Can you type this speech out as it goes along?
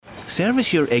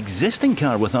Service your existing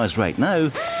car with us right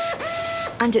now.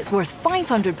 And it's worth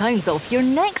 £500 off your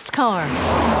next car.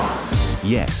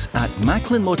 Yes, at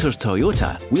Macklin Motors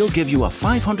Toyota, we'll give you a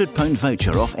 £500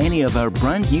 voucher off any of our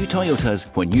brand new Toyotas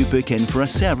when you book in for a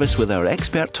service with our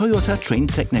expert Toyota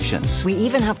trained technicians. We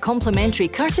even have complimentary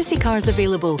courtesy cars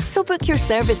available, so book your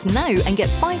service now and get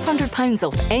 £500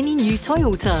 off any new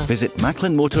Toyota. Visit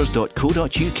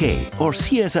macklinmotors.co.uk or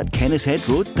see us at Kennishead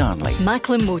Road, Darnley.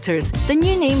 Macklin Motors, the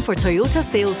new name for Toyota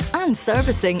sales and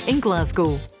servicing in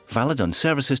Glasgow. Valid on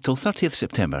services till 30th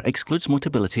September. Excludes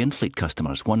Motability and fleet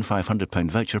customers. One £500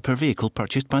 voucher per vehicle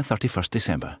purchased by 31st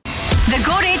December. The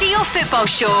Go Radio Football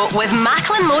Show with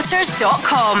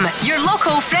MacklinMotors.com. Your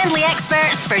local friendly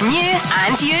experts for new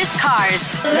and used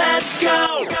cars. Let's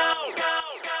go!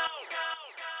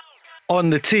 On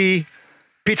the tee,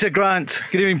 Peter Grant.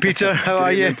 Good evening, Peter. How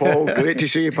are you? Paul, great to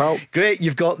see you, pal. Great.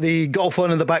 You've got the golf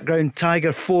on in the background.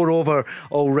 Tiger 4 over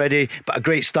already, but a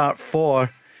great start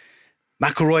for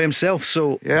McIlroy himself.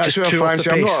 So yeah, just that's two what I off the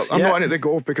fancy. pace. I'm not into the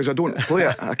golf because I don't play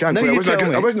it. I can't No, play you it. tell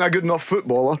me. I wasn't a good enough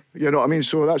footballer, you know what I mean?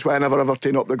 So that's why I never ever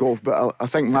taken up the golf. But I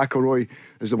think McIlroy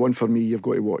is the one for me you've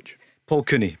got to watch. Paul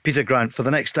Cooney, Peter Grant for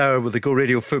the next hour with the Go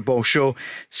Radio Football Show.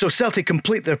 So Celtic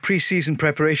complete their pre-season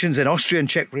preparations in Austria and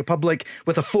Czech Republic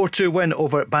with a 4-2 win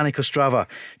over at Baník Ostrava.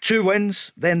 2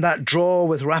 wins, then that draw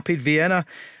with Rapid Vienna.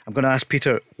 I'm going to ask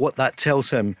Peter what that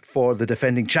tells him for the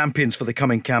defending champions for the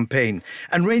coming campaign.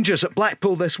 And Rangers at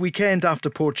Blackpool this weekend after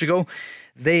Portugal.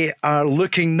 They are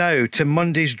looking now to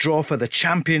Monday's draw for the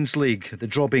Champions League. The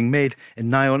draw being made in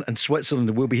Nyon and Switzerland.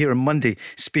 We'll be here on Monday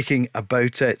speaking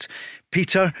about it.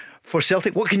 Peter, for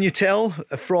Celtic, what can you tell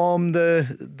from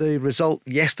the result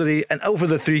yesterday and over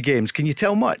the 3 games? Can you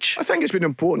tell much? I think it's been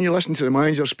important. You listen to the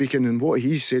manager speaking and what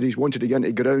he said. He's wanted to get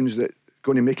into grounds that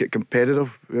going to make it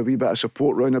competitive, with a wee bit of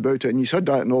support round about it, and he's had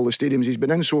that in all the stadiums he's been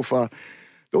in so far.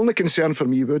 The only concern for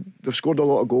me would they've scored a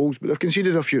lot of goals, but they've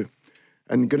conceded a few.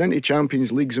 And going into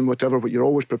Champions Leagues and whatever, what you're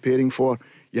always preparing for,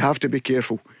 you have to be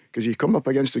careful, because you come up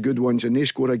against the good ones and they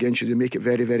score against you, they make it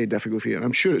very, very difficult for you. And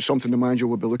I'm sure it's something the manager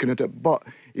will be looking at it, but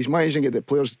he's managing to get the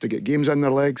players to get games in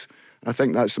their legs. I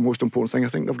think that's the most important thing. I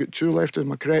think they've got 2 left,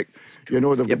 am I correct? You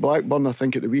know, they've got Blackburn, I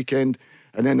think, at the weekend,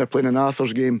 and then they're playing an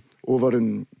Arthur's game over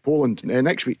in Poland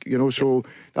next week, you know, so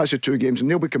that's the 2 games, and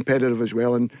they'll be competitive as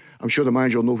well, and I'm sure the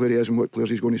manager will know where he is and what players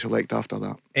he's going to select after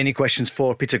that. Any questions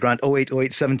for Peter Grant?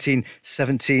 0808 17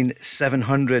 17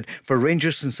 700. For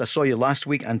Rangers, since I saw you last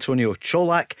week, Antonio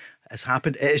Cholak has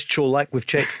happened. It is Cholak. We've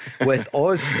checked with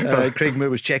Oz. Craig Moore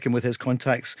was checking with his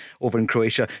contacts over in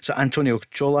Croatia. So Antonio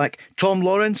Cholak, Tom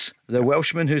Lawrence, the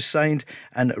Welshman who's signed,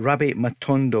 and Rabbi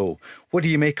Matondo. What do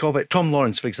you make of it? Tom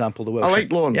Lawrence, for example, the Welshman. I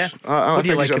like Lawrence. Yeah? I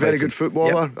think he's a very good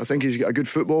footballer. Yep. I think he's got a good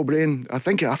football brain. I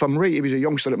think, if I'm right, he was a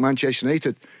youngster at Manchester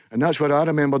United, and that's where I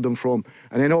remembered him from.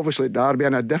 And then obviously at Derby,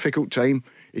 in a difficult time,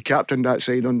 he captained that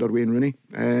side under Wayne Rooney,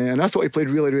 and I thought he played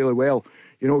really, really well.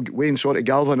 You know, Wayne sort of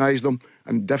galvanised him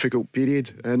in a difficult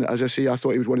period, and as I say, I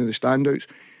thought he was one of the standouts.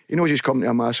 He knows he's come to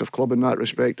a massive club in that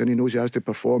respect, and he knows he has to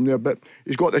perform there, but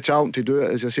he's got the talent to do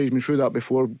it. As I say, he's been through that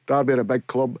before. Derby are a big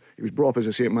club. He was brought up, as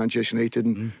I say, at Manchester United,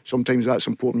 and sometimes that's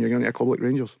important when you're going to a club like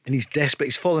Rangers. And he's desperate.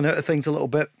 He's fallen out of things a little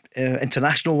bit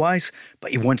international wise,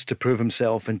 but he wants to prove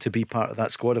himself and to be part of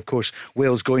that squad. Of course,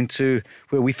 Wales going to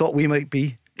where we thought we might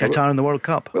be, Qatar in the World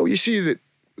Cup. Well, you see that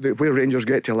where Rangers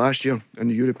get to last year in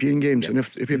the European games, and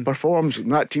if he performs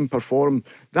and that team perform,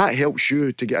 that helps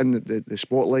you to get in the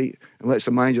spotlight and lets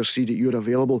the manager see that you're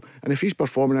available. And if he's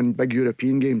performing in big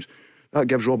European games, that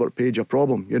gives Robert Page a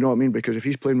problem, you know what I mean? Because if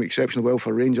he's playing exceptionally well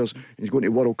for Rangers and he's going to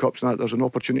World Cups and that, there's an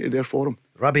opportunity there for him.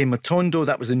 Rabbi Matondo,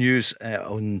 that was the news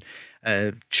on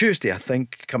Tuesday, I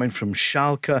think, coming from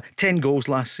Schalke. 10 goals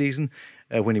last season.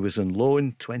 When he was on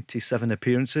loan, 27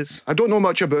 appearances. I don't know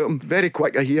much about him. Very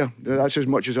quick, I hear. That's as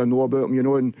much as I know about him, you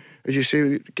know. And as you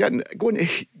say, going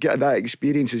to get that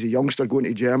experience as a youngster going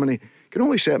to Germany can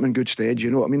only set him in good stead,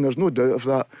 you know what I mean? There's no doubt of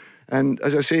that. And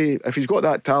as I say, if he's got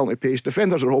that talent of pace,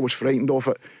 defenders are always frightened of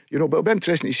it, you know. But it'll be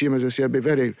interesting to see him, as I say. It'll be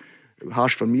very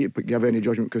harsh for me to give any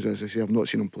judgment because, as I say, I've not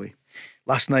seen him play.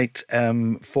 Last night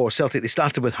for Celtic, they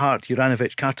started with Hart,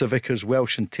 Juranovic, Carter Vickers,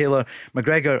 Welsh and Taylor,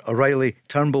 McGregor, O'Reilly,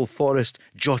 Turnbull, Forrest,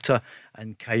 Jota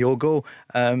and Kyogo.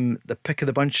 The pick of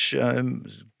the bunch,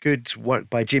 good work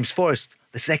by James Forrest.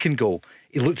 The second goal,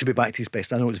 he looked to be back to his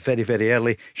best. I know it's very, very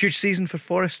early. Huge season for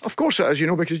Forrest. Of course it is, you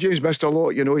know, because James missed a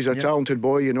lot. You know, he's a talented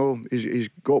boy, you know. He's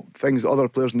got things that other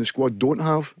players in the squad don't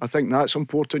have. I think that's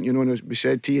important, you know. And as we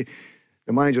said to you,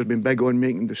 the manager's been big on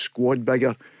making the squad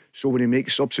bigger So when he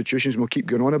makes substitutions, and we'll keep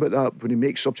going on about that, when he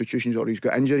makes substitutions or he's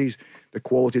got injuries, the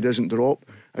quality doesn't drop.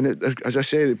 And as I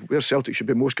say, where Celtic should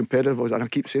be most competitive, and I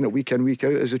keep saying it week in, week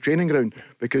out, is the training ground.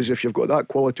 Because if you've got that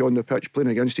quality on the pitch, playing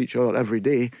against each other every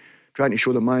day, trying to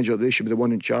show the manager they should be the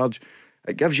one in charge,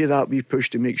 it gives you that wee push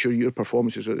to make sure your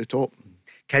performances are at the top.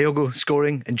 Kyogo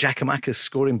scoring and Giakoumakis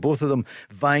scoring, both of them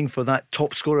vying for that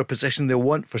top scorer position they'll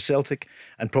want for Celtic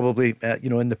and probably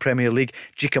in the Premier League.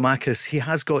 Giakoumakis, he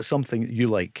has got something that you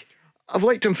like. I've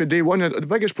liked him for day one. The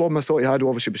biggest problem I thought he had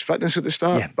obviously was fitness at the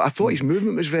start, but I thought his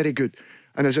movement was very good.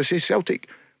 And as I say, Celtic,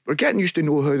 we're getting used to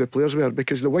know how the players were,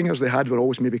 because the wingers they had were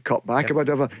always maybe cut back or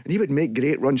whatever, and he would make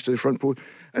great runs to the front post.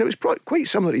 And it was quite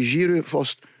similar to Giroud at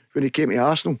first. When he came to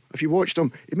Arsenal, if you watched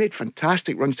him, he made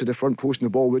fantastic runs to the front post and the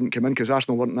ball wouldn't come in because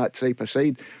Arsenal weren't that type of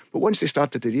side. But once they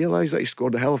started to realise that, he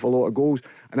scored a hell of a lot of goals.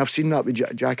 And I've seen that with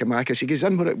Giakoumakis. He goes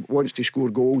in where it wants to score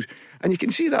goals, and you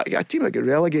can see that. A team that got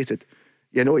relegated,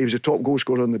 he was a top goal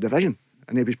scorer in the division,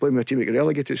 and he was playing with a team that got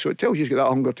relegated. So it tells you he's got that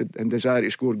hunger and desire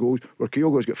to score goals. Where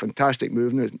Kyogo's got fantastic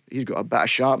movement, he's got a bit of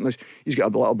sharpness, he's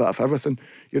got a little bit of everything.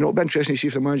 It'll be interesting to see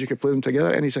if the manager can play them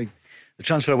together at any time. The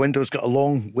transfer window's got a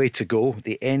long way to go,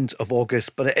 the end of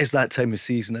August, but it is that time of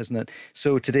season, isn't it?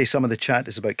 So today some of the chat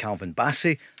is about Calvin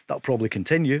Bassey. That'll probably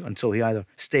continue until he either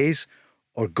stays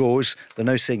or goes. They're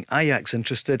now saying Ajax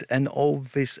interested and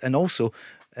also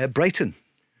Brighton.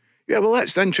 Yeah, well,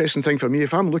 that's the interesting thing for me.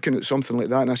 If I'm looking at something like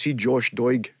that and I see Josh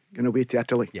Doig going away to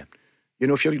Italy,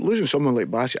 if you're losing someone like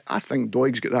Bassey, I think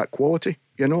Doig's got that quality.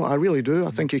 I really do.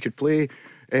 I think he could play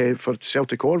for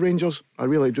Celtic or Rangers. I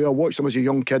really do. I watched him as a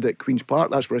young kid at Queen's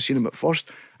Park. That's where I seen him at first.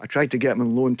 I tried to get him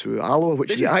on loan to Alloa,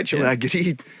 which they actually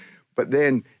agreed. But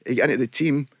then he got into the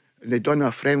team and they'd done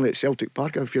a friendly at Celtic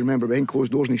Park, if you remember, behind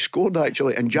closed doors, and he scored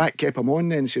actually. And Jack kept him on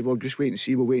then and said, well, just wait and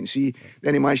see, we'll wait and see.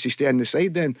 Then he managed to stay on the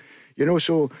side then.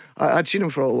 So I'd seen him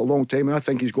for a long time, and I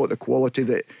think he's got the quality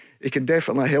that he can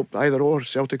definitely help either or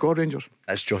Celtic or Rangers.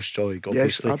 That's Josh Doig,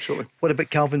 obviously. Yes, absolutely. What about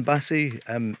Calvin Bassey?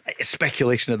 It's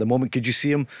speculation at the moment. Could you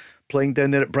see him playing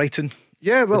down there at Brighton?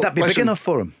 Yeah, well, would that be big enough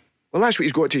for him? Well, that's what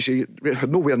he's got to say. They're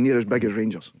nowhere near as big as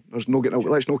Rangers. There's no getting.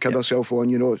 Let's not kid ourselves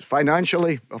on.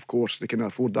 Financially, of course, they can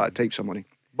afford that types of money.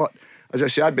 But as I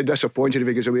say, I'd be disappointed if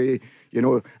he goes away.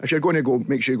 If you're going to go,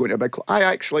 make sure you go to a big club.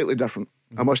 Ajax slightly different.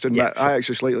 I must admit, Ajax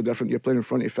is slightly different. You're playing in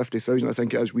front of 50,000, I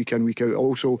think it is, week in, week out.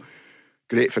 Also,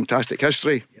 great, fantastic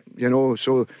history.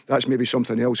 So that's maybe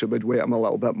something else that would weight him a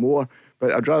little bit more.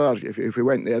 But I'd rather, if he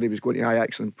went there, he was going to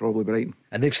Ajax than probably Brighton.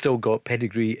 And they've still got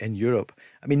pedigree in Europe.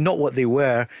 I mean, not what they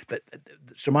were, but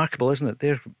it's remarkable, isn't it?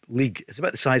 Their league is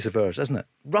about the size of ours, isn't it?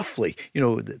 Roughly,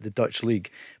 the Dutch league.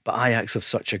 But Ajax have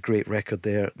such a great record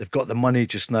there. They've got the money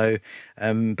just now.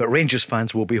 But Rangers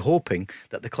fans will be hoping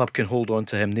that the club can hold on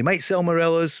to him. They might sell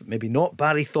Morelos, maybe not.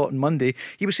 Barry thought on Monday,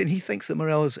 he was saying he thinks that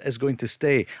Morelos is going to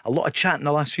stay. A lot of chat in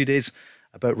the last few days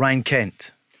about Ryan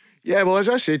Kent. Yeah, well, as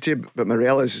I said to you about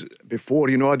Morelos before,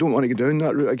 I don't want to go down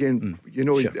that route again.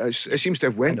 Sure. It seems to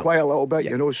have went quite a little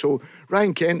bit, So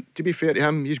Ryan Kent, to be fair to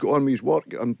him, he's got on with his work.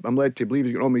 I'm led to believe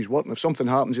he's got on with his work, and if something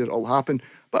happens, it'll happen.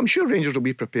 But I'm sure Rangers will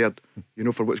be prepared,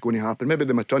 for what's going to happen. Maybe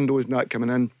the Matundo's not coming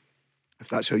in, if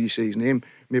that's how you say his name.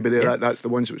 Maybe that's the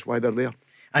ones that's why they're there.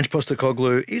 Ange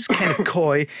Postecoglou is kind of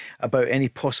coy about any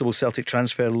possible Celtic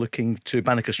transfer looking to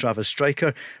Banikostrava's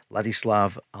striker,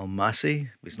 Ladislav Almasi.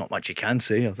 There's not much you can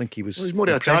say. I think he was. Well, he's more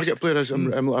of a target player, as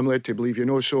I'm led to believe,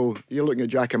 So you're looking at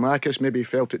Giakoumakis. Maybe he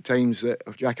felt at times that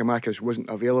if Giakoumakis wasn't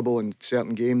available in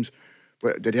certain games,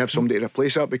 did he have somebody to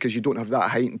replace that? Because you don't have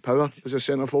that height and power as a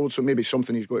centre forward. So maybe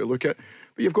something he's got to look at.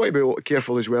 But you've got to be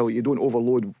careful as well. You don't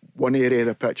overload one area of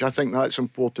the pitch. I think that's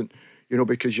important.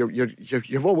 Because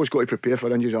you've always got to prepare for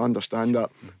injuries. I understand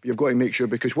that, but you've got to make sure,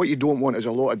 because what you don't want is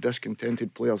a lot of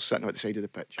discontented players sitting at the side of the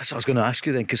pitch. That's what I was going to ask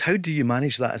you then, because how do you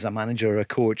manage that as a manager or a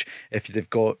coach if they've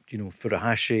got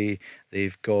Furuhashi,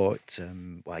 they've got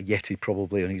Yeti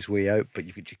probably on his way out, but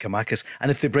you've got Giakoumakis,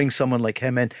 and if they bring someone like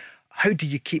him in, how do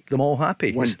you keep them all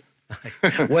happy? Win.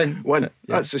 Yeah.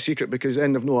 That's the secret, because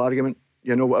then they've no argument.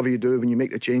 Whatever you do when you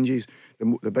make the changes,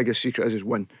 the biggest secret is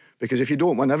win. Because if you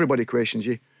don't win, everybody questions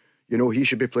you. He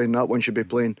should be playing, that one should be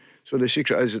playing. So the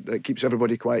secret is that it keeps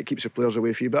everybody quiet, keeps the players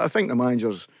away from you. But I think the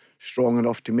manager's strong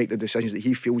enough to make the decisions that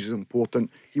he feels is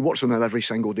important. He works on it every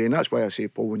single day, and that's why I say,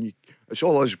 Paul, it's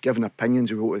all us giving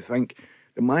opinions of what we think.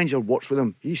 The manager works with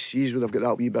them. He sees where they've got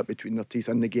that wee bit between their teeth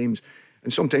in the games.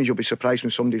 And sometimes you'll be surprised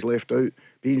when somebody's left out.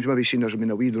 But he's maybe seen there's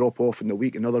been a wee drop off in the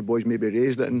week, and other boys maybe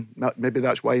raised it, and maybe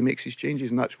that's why he makes his changes,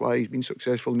 and that's why he's been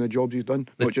successful in the jobs he's done,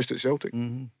 not just at Celtic.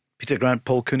 Peter Grant,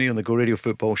 Paul Cooney on the Go Radio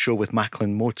Football Show with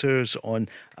Macklin Motors on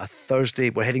a Thursday.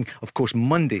 We're heading, of course,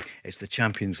 Monday. It's the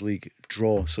Champions League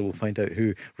draw, so we'll find out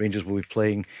who Rangers will be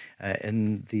playing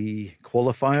in the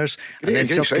qualifiers. And then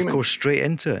Celtic, of course, straight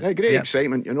into it. Yeah, great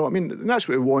excitement, you know. I mean, and that's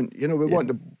what we want. You know, we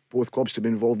want both clubs to be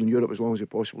involved in Europe as long as they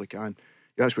possibly can.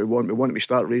 That's what we want. We want to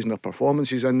start raising their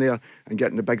performances in there and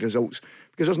getting the big results,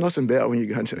 because there's nothing better when you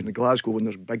get into Glasgow and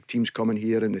there's big teams coming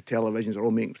here and the televisions are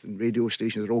all making, and radio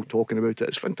stations are all talking about it.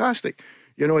 It's fantastic,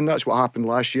 you know, and that's what happened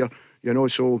last year, you know,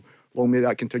 so long may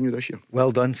that continue this year.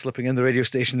 Well done, slipping in the radio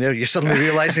station there. You're suddenly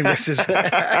realising this is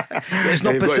it's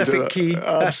not Pacific Quay.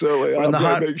 Absolutely. We're in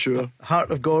the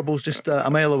heart of Gorbals, just a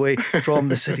mile away from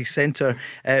the city centre.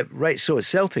 Right, so at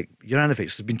Celtic, Juranovic,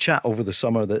 there's been chat over the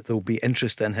summer that there'll be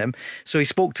interest in him. So he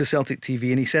spoke to Celtic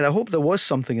TV and he said, I hope there was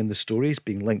something in the stories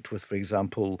being linked with, for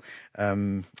example,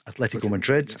 Atletico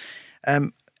Madrid.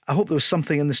 I hope there was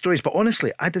something in the stories, but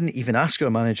honestly, I didn't even ask our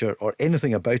manager or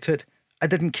anything about it. I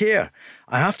didn't care.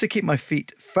 I have to keep my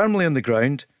feet firmly on the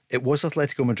ground. It was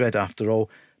Atletico Madrid after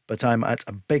all, but I'm at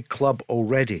a big club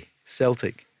already,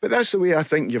 Celtic. But that's the way I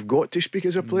think you've got to speak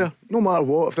as a player. No matter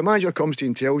what, if the manager comes to you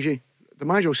and tells you, the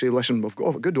manager will say, listen, we've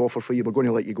got a good offer for you, we're going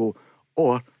to let you go.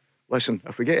 Or, listen,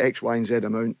 if we get X, Y and Z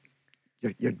amount,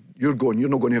 you're going, you're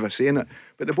not going to have a say in it.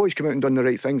 But the boys come out and done the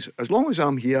right things. As long as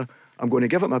I'm here, I'm going to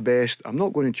give it my best. I'm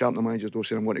not going to champ the manager's door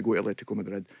saying I'm going to go to Atletico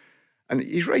Madrid. And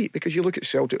he's right, because you look at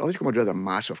Celtic, Atletico Madrid are a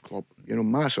massive club, you know,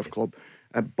 massive club.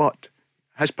 But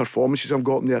his performances have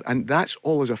got him there, and that's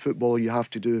all as a footballer you have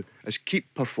to do, is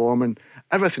keep performing.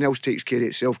 Everything else takes care of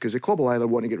itself, because the club will either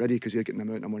want to get rid of you because they're getting the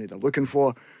amount of money they're looking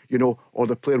for, you know, or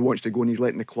the player wants to go and he's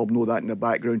letting the club know that in the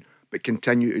background, but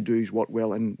continue to do his work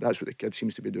well, and that's what the kid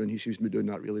seems to be doing. He seems to be doing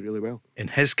that really, really well. In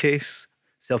his case,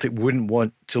 Celtic wouldn't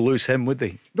want to lose him, would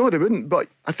they? No, they wouldn't. But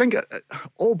I think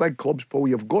all big clubs, Paul,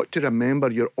 you've got to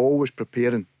remember you're always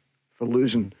preparing for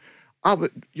losing.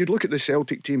 You'd look at the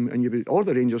Celtic team and or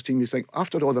the Rangers team, you think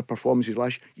after all their performances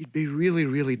last year, you'd be really,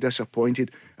 really disappointed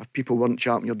if people weren't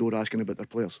champing your door asking about their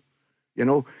players. You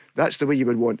know, that's the way you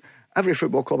would want every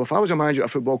football club. If I was a manager at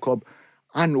a football club,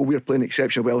 I know we're playing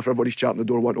exceptionally well if everybody's champing the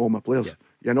door, want all my players. Yeah.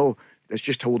 You know, it's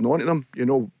just holding on to them, you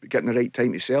know, getting the right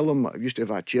time to sell them. I used to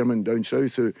have a chairman down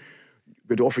south who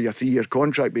would offer you a 3-year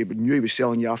contract, but he knew he was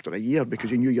selling you after a year because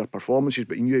he knew your performances,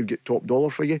 but he knew he'd get top dollar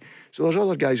for you. So there's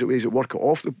other guys that ways that work it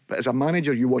off. But as a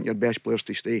manager, you want your best players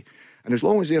to stay. And as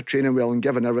long as they're training well and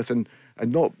giving everything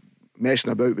and not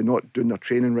messing about with not doing their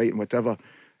training right and whatever,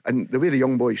 and the way the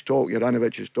young boys talk,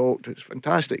 Juranovic has talked, it's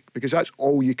fantastic, because that's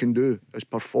all you can do is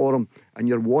perform, and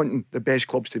you're wanting the best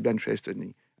clubs to be interested in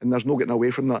you. And there's no getting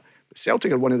away from that. But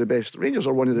Celtic are one of the best, Rangers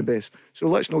are one of the best, so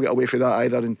let's not get away from that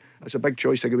either. And it's a big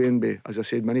choice to go away and be, as I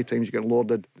said many times, you get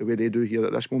lauded the way they do here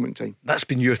at this moment in time. That's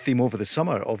been your theme over the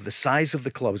summer, of the size of the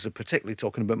clubs, and particularly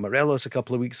talking about Morelos a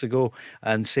couple of weeks ago,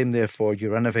 and same there for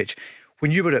Juranovic.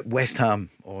 When you were at West Ham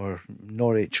or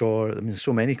Norwich, or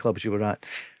so many clubs you were at,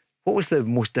 what was the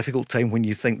most difficult time when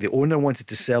you think the owner wanted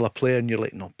to sell a player and you're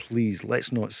like, no, please,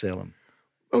 let's not sell him?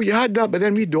 Well, you had that, but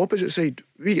then we the opposite side.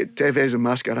 We get Tevez and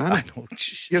Mascherano. I know.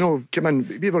 You know, come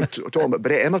in. We were talking about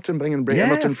Brett Emerton, bringing Brett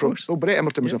Emerton from. Well, Brett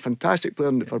Emerton was a fantastic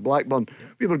player for Blackburn.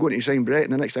 We were going to sign Brett,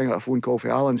 and the next thing I got a phone call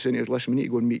from Alan saying to us, listen, we need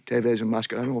to go and meet Tevez and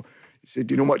Mascherano. He said,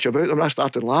 do you know much about them? And I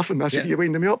started laughing. I said, you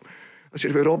winding me up? I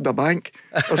said, we robbed a bank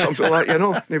or something like that, you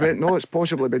know. And he went, no, it's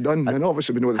possibly been done. And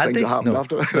obviously we know the things that happened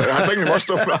after. I think they must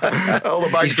have. All the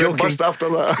banks went bust after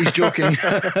that. He's joking.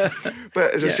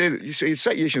 But as I said, you see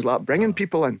situations like bringing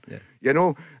people in, you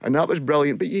know, and that was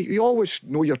brilliant. But you always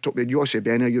know your top. Jose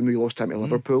Bena, you know, we lost him to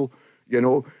Liverpool, you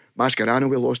know. Mascherano,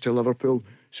 we lost to Liverpool.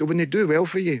 So when they do well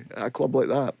for you at a club like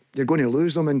that, you're going to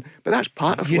lose them. But that's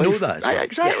part of life. You know that.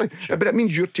 Exactly. Yeah, sure. But it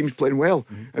means your team's playing well.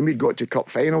 And we'd got to cup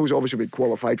finals. Obviously, we'd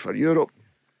qualified for Europe.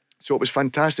 So it was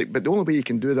fantastic. But the only way you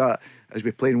can do that is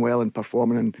by playing well and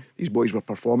performing. And these boys were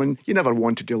performing. You never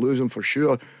wanted to lose them for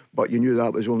sure. But you knew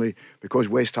that was only because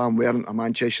West Ham weren't a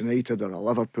Manchester United or a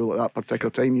Liverpool at that particular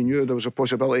time. You knew there was a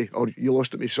possibility, or you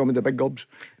lost it to some of the big clubs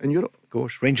in Europe. Of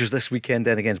course. Rangers this weekend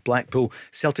then against Blackpool,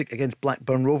 Celtic against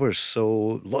Blackburn Rovers.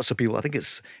 So lots of people, I think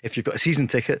it's, if you've got a season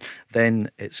ticket,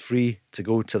 then it's free to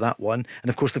go to that one. And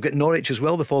of course they've got Norwich as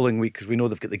well the following week, because we know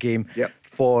they've got the game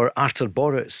for Artur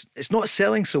Boruc. It's not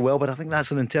selling so well, but I think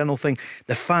that's an internal thing.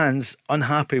 The fans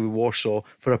unhappy with Warsaw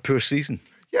for a poor season.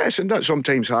 Yes, and that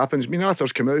sometimes happens. I mean,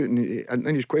 Arthur's come out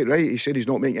and he's quite right. He said he's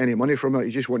not making any money from it.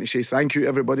 He just wants to say thank you to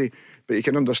everybody. But you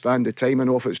can understand the timing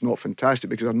of it's not fantastic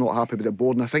because they're not happy with the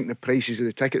board. And I think the prices of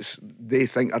the tickets they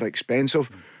think are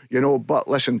expensive, you know. But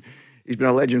listen, he's been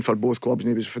a legend for both clubs,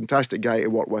 and he was a fantastic guy to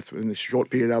work with in the short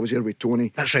period I was here with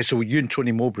Tony. That's right. So you and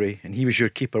Tony Mowbray, and he was your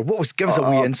keeper. Give us a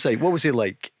wee insight. What was he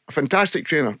like? a fantastic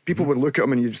trainer. People would look at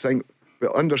him and you'd think,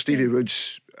 but under Stevie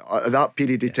Woods, at that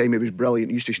period of time, he was brilliant.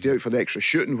 He used to stay out for the extra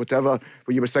shooting, whatever.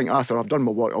 But you would think, Arthur, I've done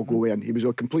my work, I'll go in. He was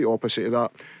a complete opposite of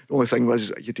that. The only thing was,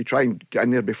 you had to try and get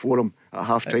in there before him at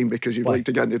half time because he'd like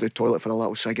to get into the toilet for a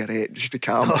little cigarette just to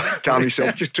calm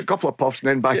himself. Just a couple of puffs and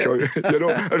then back out. You know,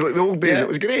 it was like the old days. It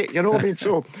was great. You know what I mean?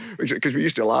 So, because we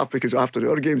used to laugh because after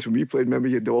our games when we played, remember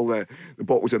you had all the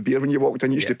bottles of beer when you walked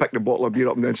in. You used to pick the bottle of beer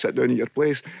up and then sit down at your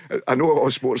place. I know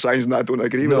about sports science and I don't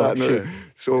agree with that now. Sure.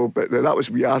 So, but that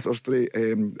was wee Arthur's trait.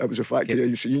 It was a fact.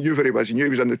 You knew where he was. You knew he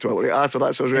was in the toilet. Right? Arthur,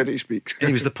 that's us ready to speak. And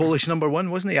he was the Polish number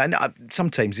one, wasn't he? And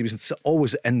sometimes he was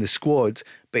always in the squad,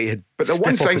 but he had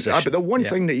the one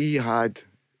thing that he had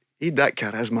that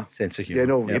charisma, sense of humour. You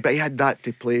know, but he had that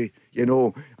to play. You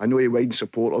know, I know he winds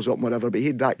supporters up and whatever, but he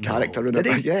had that character in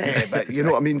it. Yeah, but you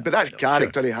know what I mean. But that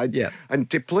character he had, and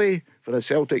to play for the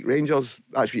Celtic Rangers,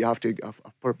 that's what you have to.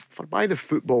 For by the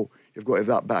football, you've got to have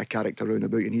that bit of character round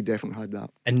about, and he definitely had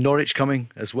that. And Norwich coming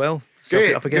as well.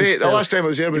 Great, up against, great. The last time I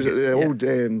was there was at the old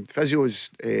physio's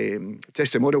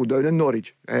testimonial down in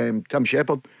Norwich, Tim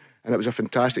Shepherd, and it was a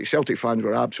fantastic. Celtic fans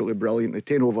were absolutely brilliant. They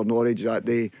taken over Norwich that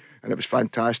day, and it was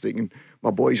fantastic. And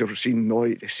my boys have seen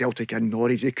Norwich, the Celtic in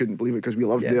Norwich. They couldn't believe it because we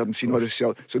lived there and seen all the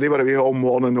Celtic. So they were away all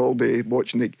morning, all day,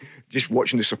 watching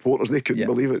the supporters. They couldn't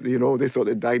believe it. You know, they thought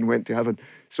they'd died and went to heaven.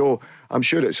 So I'm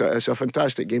sure it's a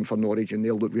fantastic game for Norwich, and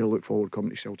they'll look forward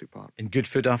coming to Celtic Park. And good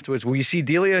food afterwards. Will you see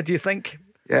Delia, do you think?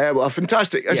 Yeah, well,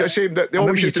 fantastic. As I say, they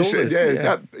always used to say,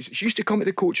 she used to come to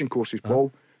the coaching courses,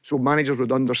 Paul, so managers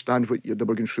would understand what they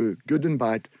were going through, good and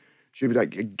bad. She would be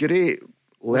like a great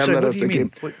learner of the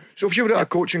game. So if you were at a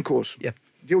coaching course,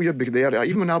 Delia would be there.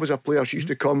 Even when I was a player, she used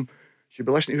to come, she'd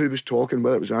be listening to who was talking,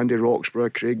 whether it was Andy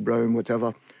Roxburgh, Craig Brown,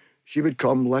 whatever. She would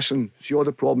come, listen, see all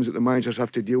the problems that the managers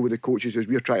have to deal with the coaches as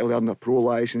we're trying to learn their pro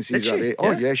licenses.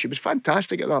 She was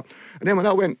fantastic at that. And then when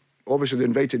I went, obviously they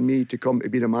invited me to come to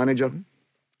be the manager.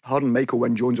 Her and Michael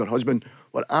Wynne-Jones, her husband,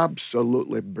 were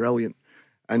absolutely brilliant.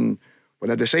 And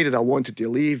when I decided I wanted to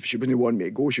leave, she wasn't wanting me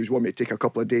to go. She was wanting me to take a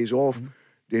couple of days off,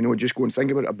 just go and think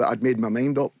about it. But I'd made my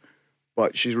mind up.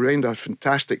 But she's around a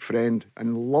fantastic friend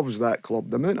and loves that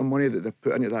club. The amount of money that they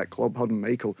put into that club, her and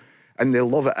Michael, and they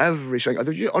love it every single.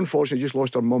 Unfortunately, just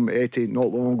lost her mum, Etty, not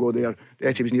long ago there.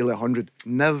 Etty was nearly 100.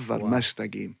 Never missed a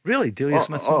game. Really? Delia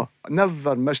Smith?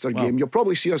 Never missed a game. You'll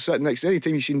probably see her sitting next to her.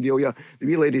 Anytime you've seen Delia, the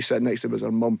wee lady sitting next to her was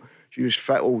her mum. She was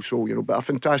fit also, but a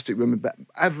fantastic woman. But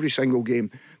every single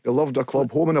game, they loved her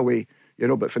club, home and away.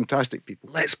 But fantastic people.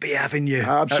 Let's be having you.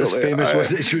 Absolutely. That's famous,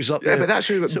 wasn't it? She was up there. Yeah, but that's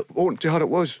who to her it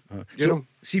was.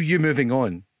 See, you moving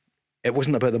on, it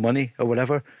wasn't about the money or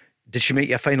whatever. Did she make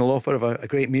you a final offer of a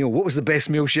great meal? What was the best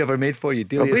meal she ever made for you?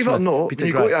 Delia believe Smith, it or not, Peter when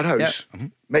you Grant. go to her house,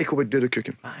 Michael would do the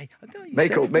cooking.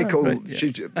 Michael,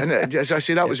 right, and as I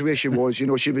say, that was the way she was.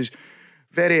 She was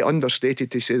very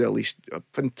understated, to say the least. A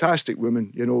fantastic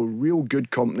woman, real good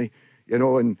company,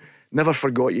 and never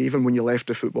forgot you even when you left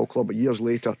the football club, but years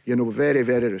later, very,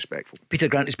 very respectful. Peter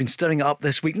Grant has been stirring it up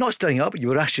this week. Not stirring it up, but you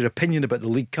were asked your opinion about the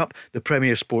League Cup, the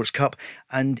Premier Sports Cup,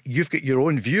 and you've got your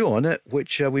own view on it,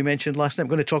 which we mentioned last night. I'm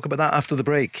going to talk about that after the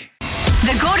break.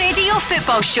 The Go Radio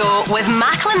Football Show with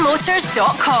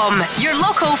MacklinMotors.com. Your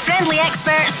local friendly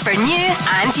experts for new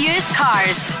and used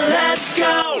cars. Let's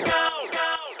go!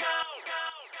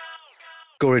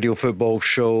 Go Radio Football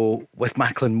Show with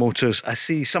Macklin Motors. I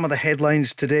see some of the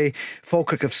headlines today.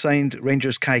 Falkirk have signed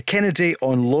Rangers' Kai Kennedy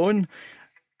on loan.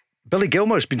 Billy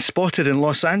Gilmour's been spotted in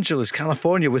Los Angeles,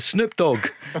 California with Snoop Dogg.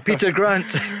 Peter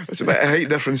Grant. It's a bit of height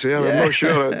difference there. I'm not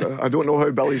sure. I don't know how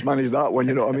Billy's managed that one,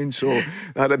 you know what I mean? So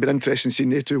that'd have been interesting seeing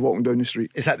they two walking down the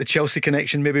street. Is that the Chelsea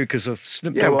connection maybe because of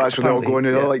Snoop Dogg? Yeah, well, that's where they're all going.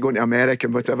 They're like going to America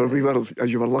and whatever. We were,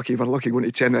 as you were lucky going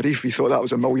to Tenerife. We thought that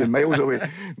was a million miles away.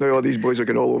 Now all these boys are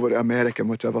going all over to America and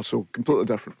whatever, so completely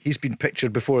different. He's been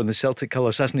pictured before in the Celtic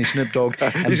colours, hasn't he, Snoop Dogg?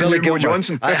 And He's Billy Gilmour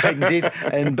Johnson. Indeed.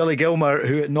 And Billy Gilmour,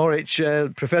 who at Norwich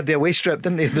preferred the away strip,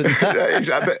 didn't he?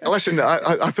 But listen,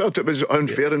 I felt it was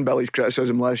unfair in Billy's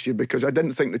criticism last year because I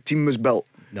didn't think the team was built.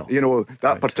 No.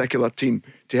 That particular team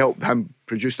to help him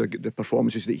produce the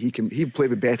performances that he can. He'll play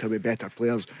with better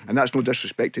players, and that's no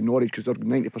disrespect to Norwich because they're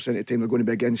 90% of the time they're going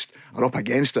to be up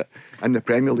against it in the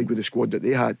Premier League with the squad that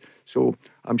they had. So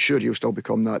I'm sure he'll still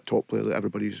become that top player that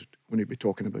everybody's going to be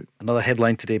talking about. Another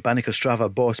headline today: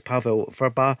 Banikostrava boss Pavel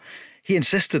Verba. He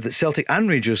insisted that Celtic and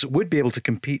Rangers would be able to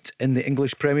compete in the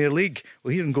English Premier League.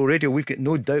 Well, here in Go Radio, we've got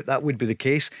no doubt that would be the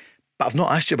case. But I've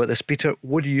not asked you about this, Peter.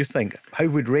 What do you think? How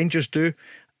would Rangers do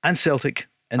and Celtic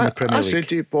in the Premier League? I said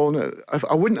to you, Paul,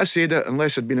 I wouldn't have said it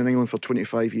unless I'd been in England for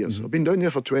 25 years. I've been down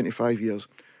there for 25 years.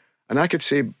 And I could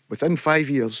say within 5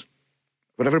 years,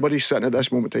 where everybody's sitting at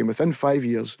this moment in time, within 5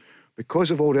 years, because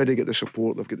they've already got the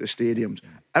support, they've got the stadiums,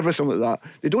 everything like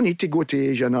that. They don't need to go to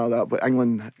Asia and all that, but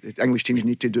the English teams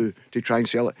need to do to try and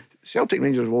sell it. Celtic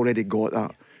Rangers have already got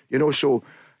that, you know. So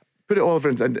put it all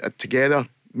together,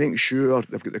 making sure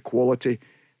they've got the quality.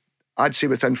 I'd say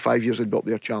within 5 years they'd be up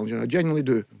there challenging. I genuinely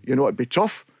do. You know, it'd be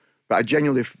tough, but I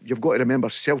genuinely, you've got to remember,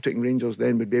 Celtic and Rangers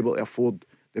then would be able to afford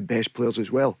the best players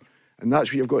as well. And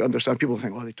that's what you've got to understand. People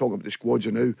think, oh, they talk about the squads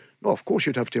now. No, of course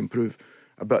you'd have to improve.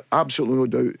 But absolutely no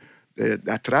doubt,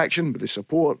 the attraction, with the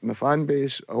support and the fan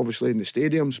base, obviously in the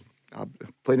stadiums,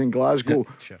 playing in Glasgow,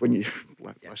 Sure. when you,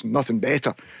 there's nothing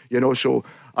better, you know. So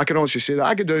I can honestly say that.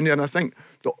 I go down there and I think,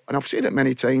 and I've said it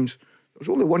many times, there's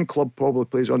only one club probably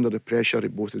plays under the pressure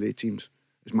at both of their teams,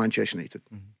 is Manchester United.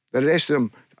 The rest of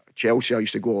them, Chelsea, I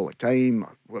used to go all the time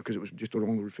because it was just a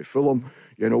wrong route for Fulham,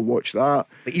 you know, watch that.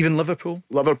 But even Liverpool,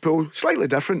 slightly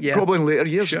different, probably in later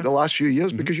years, Sure. the last few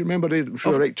years, because you remember they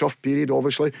through a right tough period,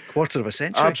 obviously. quarter of a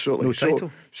century, Absolutely. no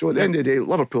title. So at the end of the day,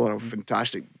 Liverpool are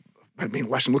fantastic. I mean,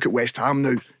 listen, look at West Ham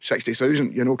now,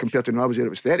 60,000, you know, compared to when I was there, it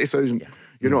was 30,000.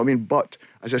 You know what I mean? But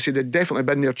as I said, they've definitely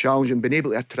been there challenging, been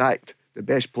able to attract the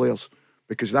best players,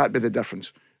 because that'd be the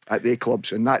difference at their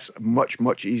clubs, and that's much,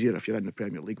 much easier if you're in the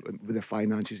Premier League with the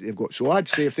finances that they've got. So I'd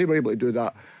say if they were able to do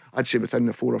that, I'd say within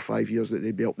the 4 or 5 years that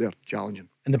they'd be up there challenging.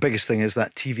 And the biggest thing is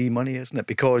that TV money, isn't it?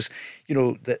 Because, you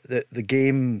know, the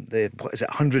game, what is it,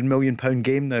 £100 million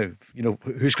game now? You know,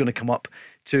 who's going to come up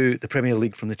to the Premier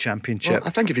League from the Championship? Well,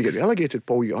 I think if you get relegated,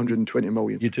 Paul, you get 120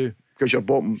 million. You do. Because you're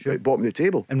bottom of the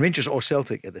table. And Rangers or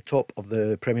Celtic at the top of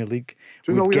the Premier League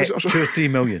 2 would million, get 2 or 3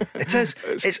 million. It is.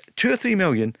 It's 2 or 3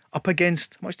 million up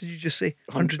against, how much did you just say?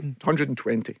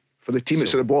 120 for the team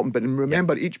that's at the bottom. But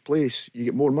remember, each place you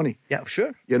get more money. Yeah,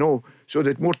 sure. You know, so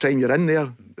the more time you're in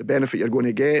there, the benefit you're going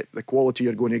to get, the quality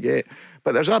you're going to get.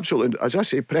 But there's absolutely, as I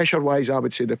say, pressure-wise, I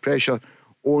would say the pressure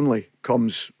only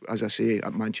comes, as I say,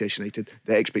 at Manchester United.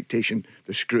 The expectation,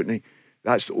 the scrutiny.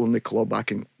 That's the only club I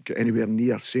can get anywhere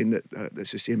near saying that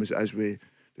it's the same as it is with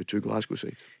the two Glasgow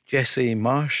sides. Jesse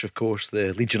Marsh, of course,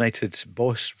 the Leeds United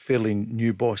boss, fairly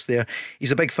new boss there.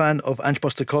 He's a big fan of Ange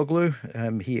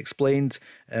Postecoglou. He explained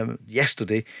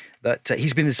yesterday that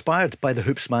he's been inspired by the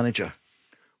Hoops manager.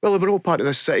 Well, they were all part of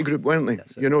this City group, weren't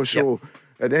they? You know, so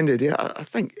at the end of the day, I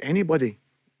think anybody,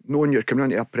 knowing you're coming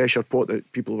into a pressure pot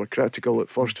that people were critical at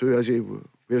first, who is he?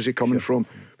 Where's he coming from?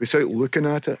 Without looking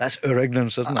at it. That's our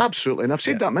ignorance, isn't it? Absolutely. And I've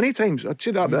said that many times. I'd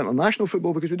say that about international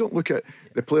football, because we don't look at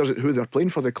the players, who they're playing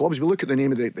for, the clubs. We look at the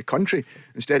name of the country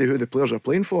instead of who the players are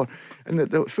playing for. And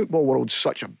the football world's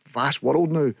such a vast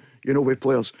world now, you know, with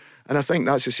players. And I think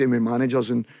that's the same with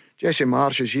managers. And Jesse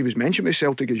Marsh, as he was mentioned with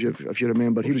Celtic, if you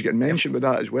remember, he was getting mentioned with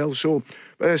that as well. So,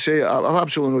 but I say, I've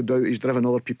absolutely no doubt he's driven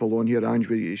other people on here, Ange,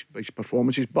 with his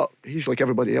performances. But he's like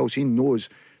everybody else. He knows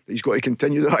that he's got to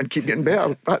continue that and keep getting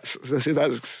better. That's, as I say,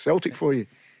 that's Celtic for you.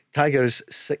 Tiger is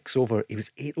 6 over. He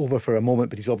was 8 over for a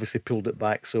moment, but he's obviously pulled it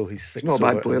back, so he's 6 over. He's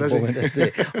not a bad player, is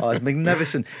he? Oh, it's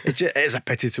magnificent. It's a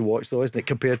pity to watch, though, isn't it?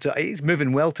 Compared to, he's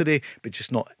moving well today, but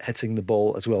just not hitting the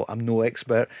ball as well. I'm no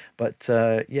expert, but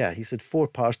he said 4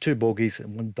 pars, 2 bogeys,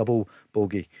 and 1 double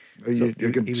bogey. You're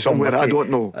getting somewhere I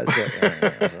don't know. That's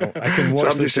it. I can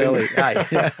watch the telly.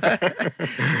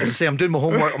 As I say, I'm doing my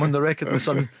homework. I'm on the record in the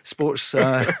Sun Sports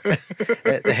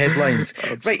the headlines.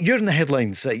 Right, you're in the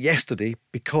headlines yesterday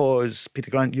because,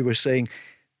 Peter Grant, you were saying,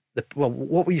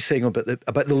 what were you saying about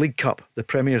the League Cup, the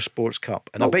Premier Sports Cup?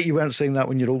 And I bet you weren't saying that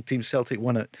when your old team Celtic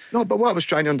won it. No, but what I was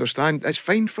trying to understand, it's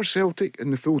fine for Celtic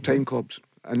and the full-time clubs.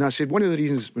 And I said one of the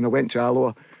reasons when I went to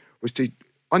Alloa was to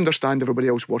understand everybody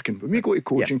else working. When we go to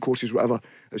coaching courses, whatever,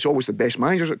 it's always the best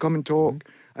managers that come and talk.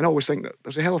 And I always think that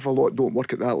there's a hell of a lot don't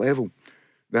work at that level.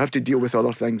 They have to deal with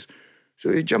other things.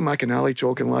 So Jim McInally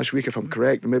talking last week, if I'm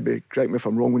correct, maybe correct me if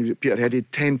I'm wrong, when he was at Peterhead, he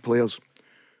had 10 players.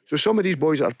 So some of these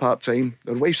boys that are part-time,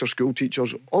 their wives are school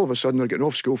teachers, all of a sudden they're getting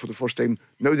off school for the first time.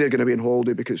 Now they're going to be on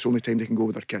holiday because it's the only time they can go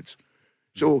with their kids.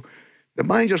 So the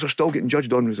managers are still getting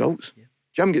judged on results.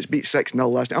 Jim gets beat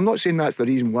 6-0 last night. I'm not saying that's the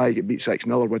reason why he get beat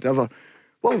 6-0 or whatever.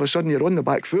 All of a sudden you're on the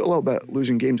back foot a little bit,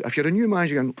 losing games. If you're a new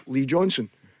manager and Lee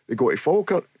Johnson, they go to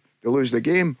Falkirk, they lose the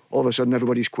game, all of a sudden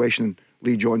everybody's questioning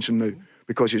Lee Johnson now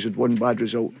because he's had one bad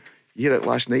result. You hear it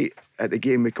last night at the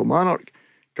game with Kilmarnock.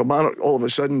 Kilmarnock all of a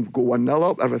sudden go 1-0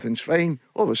 up, everything's fine.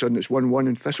 All of a sudden it's 1-1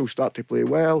 and Thistle start to play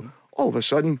well. All of a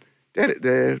sudden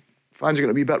the fans are going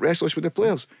to be a bit restless with the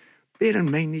players. Bear in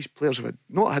mind, these players have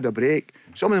not had a break.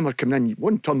 Some of them are coming in.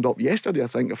 One turned up yesterday, I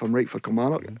think, if I'm right, for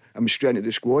Kilmarnock, and was straight into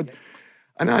the squad.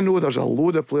 And I know there's a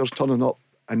load of players turning up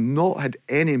and not had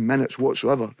any minutes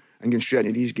whatsoever and going straight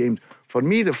into these games. For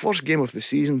me, the first game of the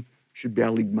season should be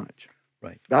a league match.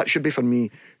 Right. That should be for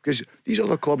me, because these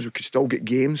other clubs could still get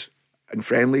games and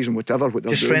friendlies and whatever. What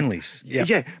they're just doing. friendlies.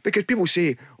 Yeah, because people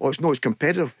say, oh, it's not as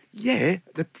competitive. Yeah,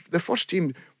 the first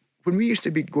team, when we used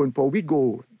to be going, Paul, we'd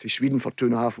go to Sweden for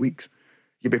 2.5 weeks.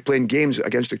 You'd be playing games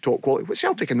against the top quality. What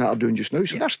Celtic and that are doing just now,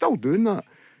 so they're still doing that.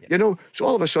 You know, so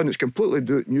all of a sudden it's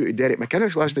completely new to Derek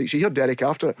McInnes last night. So you hear Derek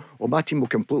after it, well, my team will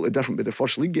completely different with the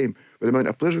first league game, with the amount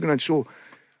of players we're going in. So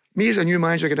me as a new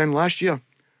manager getting in last year,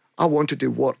 I wanted to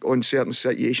work on certain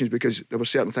situations because there were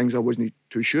certain things I wasn't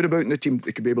too sure about in the team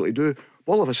they could be able to do.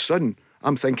 But all of a sudden,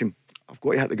 I'm thinking, I've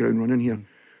got to hit the ground running here.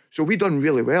 So we done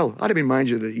really well. I'd have been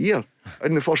manager of the year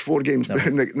in the first 4 games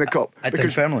in the Cup. At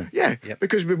Dunfermline. Yeah,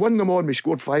 because we won them all and we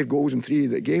scored 5 goals in 3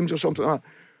 of the games or something like that.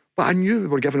 But I knew we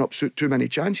were giving up too many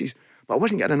chances. But I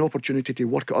wasn't getting an opportunity to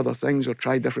work at other things or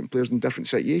try different players in different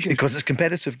situations. Because it's a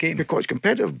competitive game. Because it's a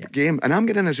competitive game. And I'm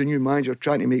getting in as a new manager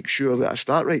trying to make sure that I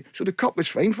start right. So the Cup was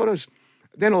fine for us.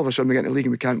 Then all of a sudden we get in the league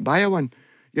and we can't buy a one.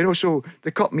 You know, so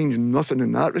the Cup means nothing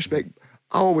in that respect.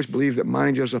 I always believe that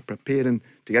managers are preparing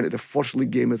to get into the first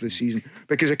league game of the season,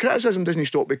 because the criticism doesn't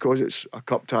stop because it's a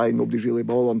cup tie, nobody's really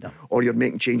bothering, or you're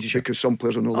making changes because some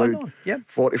players are not allowed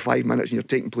 45 minutes and you're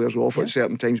taking players off at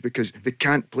certain times because they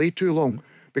can't play too long,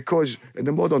 because in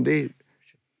the modern day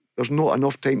there's not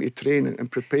enough time to train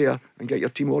and prepare and get your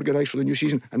team organised for the new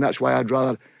season. And that's why I'd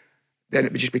rather then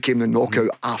it just became the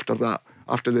knockout after that,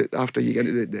 after you get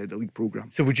into the league programme.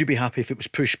 So would you be happy if it was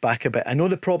pushed back a bit? I know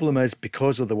the problem is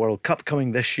because of the World Cup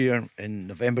coming this year in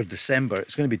November, December,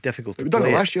 it's going to be difficult to play. We've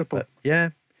done it last year, Paul.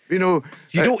 Yeah. You know,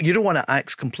 you don't want to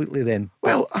axe completely then.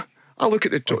 Well, I look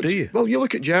at the do you? Well, you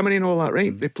look at Germany and all that,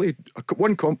 right? They played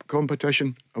one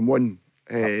competition and one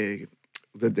the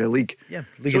league. Yeah,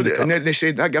 league so and the Cup. And they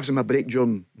said that gives them a break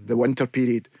during the winter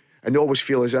period, and they always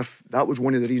feel as if that was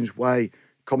one of the reasons why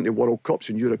coming to World Cups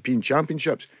and European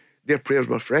Championships, their players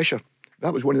were fresher.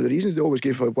 That was one of the reasons they always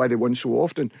gave for why they won so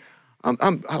often.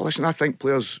 Listen, I think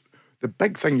players, the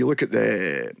big thing, you look at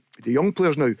the young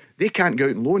players now, they can't go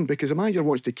out on loan because the manager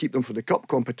wants to keep them for the cup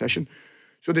competition.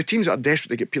 So the teams that are desperate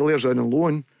to get players out on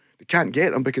loan, they can't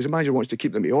get them because the manager wants to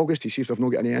keep them to August to see if they've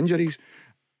not got any injuries.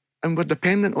 And we're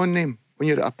dependent on them. When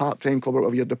you're at a part-time club or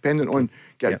whatever, you're dependent on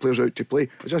getting players out to play.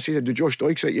 As I said, the Josh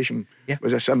Doig situation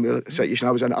was a similar situation.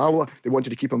 I was in Alloa, they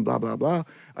wanted to keep him, blah, blah, blah.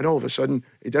 And all of a sudden,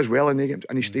 he does well in the games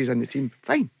and he stays in the team.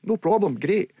 Fine, no problem,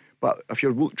 great. But if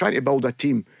you're trying to build a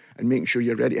team and making sure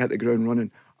you're ready to hit the ground running,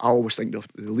 I always think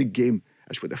the league game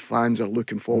is what the fans are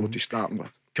looking forward to starting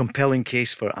with. Compelling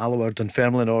case for Alloa or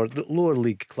Dunfermline or the lower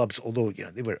league clubs, although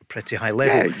they were at a pretty high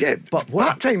level. Yeah. But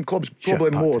part-time clubs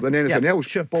probably more than anything else,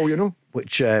 Paul, you know.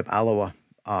 Which Alloa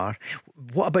are.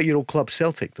 What about your old club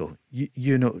Celtic though?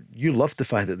 You know, you loved the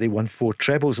fact that they won 4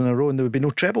 trebles in a row and there would be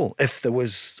no treble if there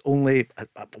was only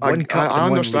one cup. I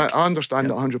understand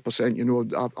that 100%. You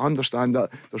know, I understand that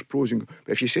there's pros and cons.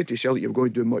 But if you say to Celtic you're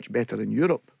going to do much better in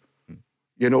Europe,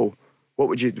 you know, what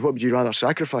would you rather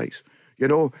sacrifice? You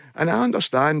know, and I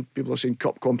understand people are saying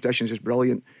cup competitions is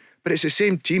brilliant, but it's the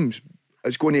same teams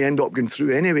that's going to end up going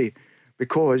through anyway,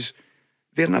 because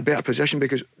they're in a better position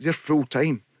because they're full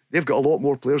time. They've got a lot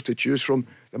more players to choose from.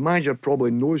 The manager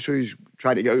probably knows who he's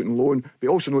trying to get out on loan, but he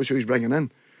also knows who he's bringing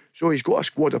in. So he's got a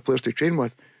squad of players to train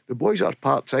with. The boys that are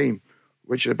part-time,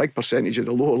 which is a big percentage of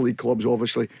the lower league clubs,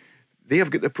 obviously, they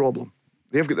have got the problem.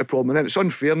 And then it's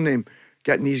unfair in them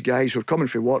getting these guys who are coming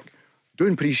for work,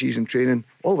 doing pre-season training,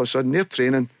 all of a sudden they're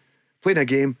training, playing a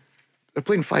game, they're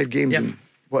playing 5 games in,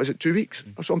 2 weeks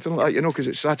or something like that, you know, because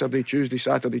it's Saturday,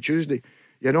 Tuesday,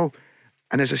 you know.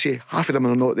 And as I say, half of them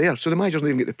are not there. So the manager doesn't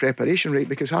even get the preparation right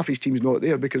because half his team's not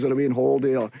there because they're away on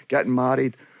holiday or getting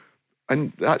married.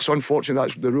 And that's unfortunate.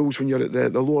 That's the rules when you're at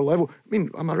the lower level. I mean,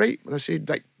 am I right when I say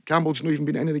Dick Campbell's not even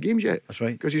been at any of the games yet? That's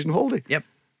right. Because he's on holiday. Yep.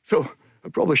 So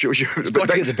it probably shows you. It's got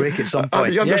to get the break at some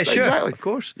point. Yeah, sure, exactly. Of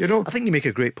course. You know, I think you make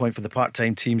a great point for the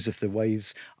part-time teams if the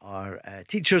wives are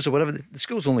teachers or whatever. The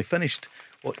school's only finished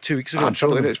 2 weeks ago.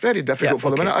 Absolutely, it's very difficult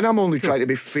for them, and I'm only trying to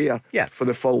be fair for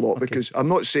the full lot because I'm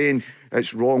not saying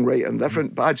it's wrong, right, and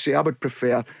different. But I'd say I would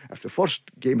prefer if the first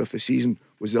game of the season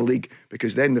was the league,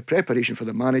 because then the preparation for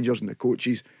the managers and the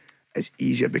coaches is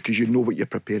easier because you know what you're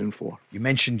preparing for. You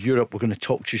mentioned Europe. We're going to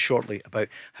talk to you shortly about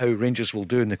how Rangers will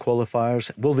do in the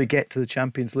qualifiers. Will they get to the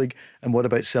Champions League? And what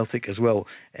about Celtic as well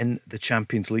in the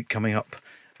Champions League coming up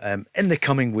in the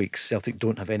coming weeks? Celtic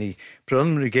don't have any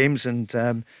preliminary games, and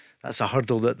that's a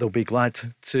hurdle that they'll be glad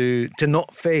to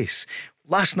not face.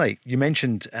 Last night, you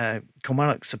mentioned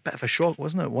Kilmarnock's a bit of a shock,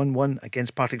 wasn't it? 1-1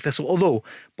 against Partick Thistle. Although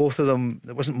both of them,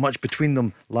 there wasn't much between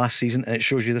them last season, and it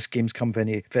shows you this game's come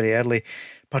very, very early.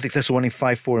 Partick Thistle winning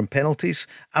 5-4 in penalties.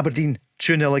 Aberdeen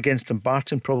 2-0 against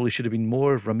Dumbarton. Probably should have been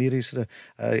more. Ramirez had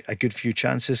a good few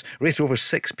chances. Raith Rovers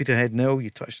 6, Peterhead 0.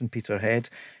 You touched on Peterhead.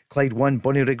 Clyde 1,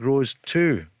 Bonnyrigg Rose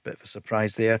 2. Bit of a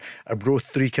surprise there. Arbroath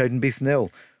 3, Cowdenbeath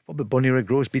 0. What about Bonnyrigg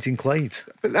Rose beating Clyde?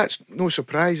 But that's no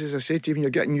surprise, as I said to you, when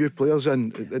you're getting new players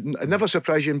in. It never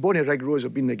surprises you. And Bonnyrigg Rose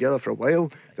have been together for a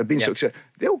while. They've been successful.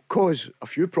 They'll cause a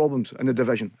few problems in the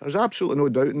division. There's absolutely no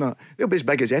doubt in that. They'll be as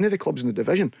big as any of the clubs in the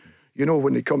division, you know,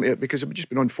 when they come to it, because they've just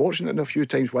been unfortunate in a few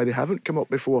times why they haven't come up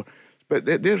before. But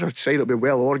they're a side that'll be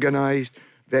well organised,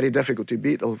 very difficult to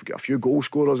beat. They'll get a few goal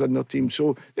scorers in their team,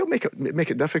 so they'll make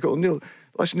it difficult. And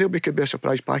they'll could be a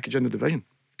surprise package in the division.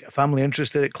 Got a family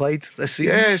interest there at Clyde this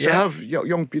season? Yes, I have.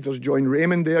 Young Peter's joined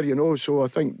Raymond there, you know, so I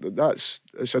think it's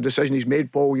a decision he's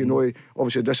made, Paul. You know,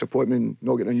 obviously disappointment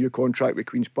not getting a new contract with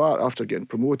Queen's Park after getting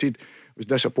promoted was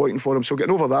disappointing for him. So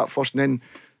getting over that first, and then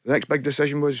the next big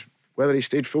decision was whether he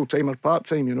stayed full-time or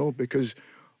part-time, you know, because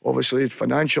obviously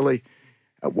financially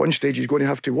at one stage he's going to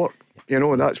have to work, you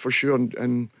know, that's for sure.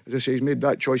 And as I say, he's made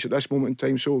that choice at this moment in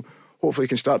time, so hopefully he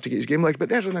can start to get his game legs. But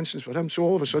there's an instance for him. So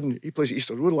all of a sudden he plays at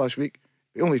Easter Road last week.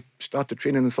 He only started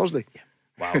training on Thursday.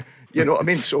 Wow. You know what I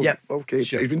mean? So, okay,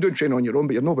 sure. He's been doing training on your own,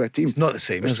 but you're not with a team. It's not the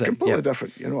same, is it? It's completely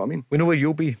different, you know what I mean? We know where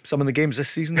you'll be some of the games this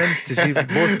season then, to see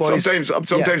both boys.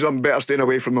 Sometimes I'm better staying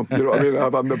away from them, you know what I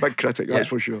mean? I'm the big critic, that's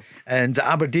for sure. And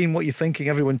Aberdeen, what are you thinking?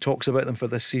 Everyone talks about them for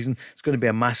this season. It's going to be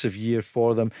a massive year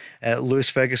for them. Lewis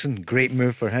Ferguson, great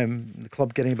move for him. The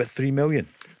club getting about 3 million.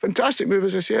 Fantastic move,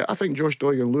 as I say. I think Josh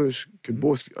Doig and Lewis could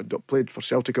both played for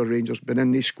Celtic or Rangers, been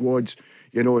in these squads,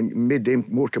 you know, and made them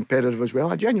more competitive as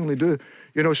well. I genuinely do,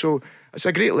 you know. So it's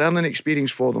a great learning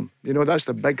experience for them. You know, that's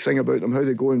the big thing about them. How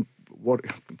they go and going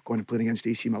and playing against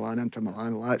AC Milan, Inter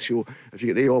Milan, Lazio. If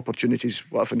you get the opportunities,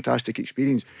 what a fantastic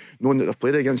experience. Knowing that they've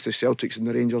played against the Celtics and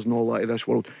the Rangers and all that of this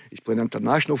world. He's playing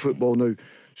international football now.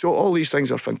 So all these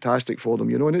things are fantastic for them,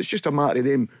 you know. And it's just a matter of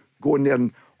them going there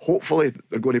and hopefully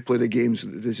they're going to play the games that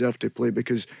they deserve to play,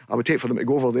 because I would hate for them to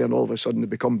go over there and all of a sudden they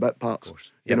become bit parts.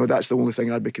 You know, that's the only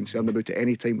thing I'd be concerned about at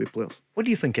any time with players. What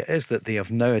do you think it is that they have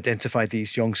now identified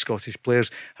these young Scottish players?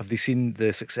 Have they seen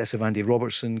the success of Andy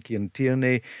Robertson, Kieran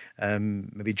Tierney,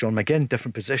 maybe John McGinn,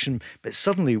 different position, but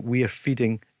suddenly we are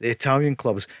feeding the Italian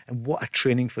clubs, and what a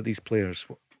training for these players.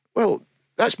 Well,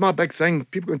 that's my big thing.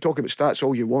 People can talk about stats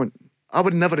all you want. I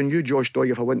would never have knew Josh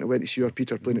Doig if I went to see our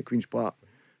Peter playing at Queen's Park.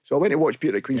 So I went to watch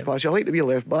Peter at Queen's Park. I said, I like the wee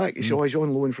left back. He said, oh, he's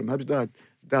on loan from Hibs, Dad.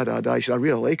 He said, I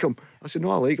really like him. I said, no,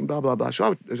 I like him, blah, blah, blah.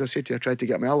 So as I said to you, I tried to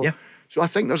get my ally. So I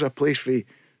think there's a place for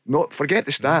not forget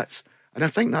the stats. And I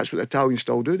think that's what the Italians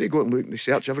still do. They go and look and they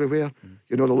search everywhere.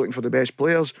 You know, they're looking for the best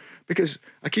players. Because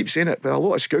I keep saying it, but a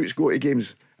lot of scouts go to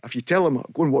games. If you tell them,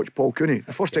 go and watch Paul Cooney,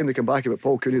 the first time they come back about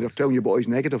Paul Cooney, they're telling you about his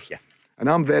negatives. And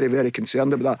I'm very, very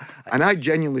concerned about that. And I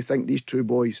genuinely think these two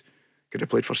boys could have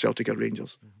played for Celtic or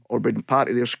Rangers or been part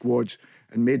of their squads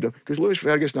and made them. Because Lewis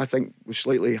Ferguson, I think, was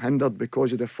slightly hindered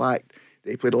because of the fact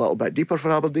that he played a little bit deeper for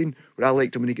Aberdeen, where I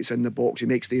liked him when he gets in the box. He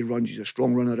makes the runs. He's a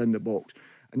strong runner in the box.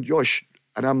 And Josh,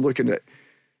 and I'm looking at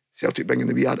Celtic bringing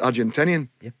the wee Argentinian.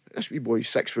 This wee boy's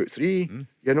 6'3",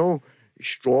 you know. He's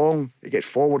strong. He gets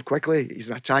forward quickly. He's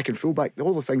an attacking fullback.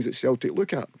 All the things that Celtic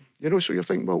look at. You know, so you're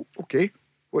thinking, well, okay,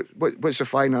 what's the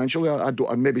financially?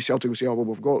 And maybe Celtic will say, oh,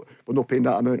 well, we're not paying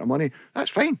that amount of money.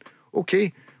 That's fine,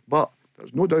 okay, but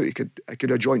there's no doubt he could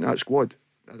have joined that squad.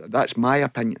 That's my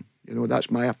opinion. You know,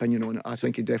 that's my opinion on it. I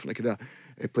think he definitely could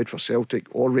have played for Celtic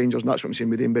or Rangers, and that's what I'm saying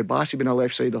with him. Bassi being a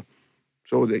left-sider,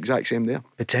 so the exact same there.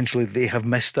 Potentially they have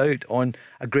missed out on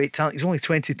a great talent. He's only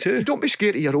 22. Don't be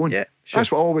scared of your own.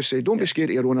 That's what I always say. Don't be scared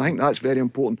of your own. I think that's very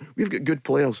important. We've got good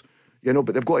players, you know,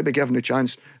 but they've got to be given a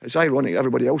chance. It's ironic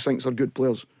everybody else thinks they're good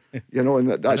players, you know, and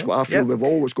that's what I feel. We've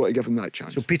always got to give them that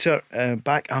chance. So Peter,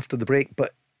 back after the break,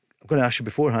 but I'm going to ask you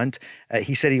beforehand.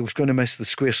 He said he was going to miss the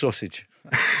square sausage.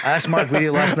 I asked Mark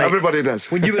Guidi last night. Everybody does.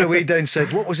 When you were away down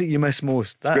south, what was it you missed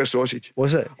most? Square sausage.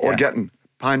 Was it? Or getting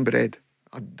pan bread.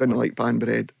 I didn't like pan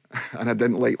bread, and I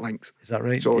didn't like links. Is that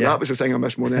right? So that was the thing I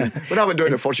missed more than. When I went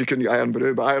down at first, you couldn't get iron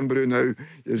brew, but iron brew now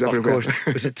is everywhere. Of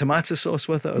course. Was it tomato sauce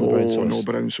with it or brown sauce? No,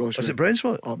 brown sauce. Was it brown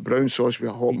sauce? Brown sauce with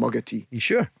a hot mug of tea. You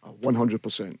sure?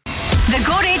 100%. The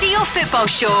Go Radio Football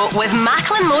Show with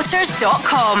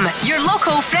MacklinMotors.com. Your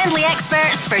local friendly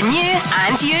experts for new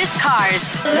and used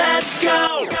cars. Let's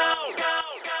go!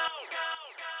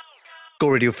 Go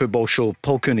Radio Football Show.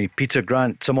 Paul Cooney, Peter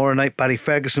Grant. Tomorrow night, Barry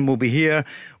Ferguson will be here.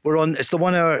 It's the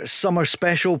 1 hour summer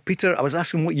special. Peter, I was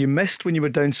asking what you missed when you were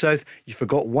down south. You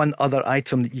forgot one other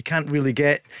item that you can't really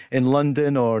get in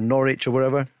London or Norwich or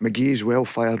wherever. McGee's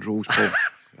well-fired rolls, Paul.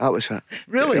 That was it.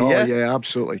 Really? Oh, yeah? Yeah,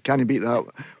 absolutely. Can't you beat that?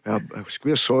 A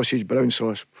square sausage, brown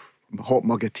sauce, a hot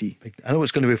mug of tea. I know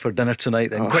it's going to be for dinner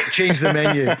tonight then. Quick, change the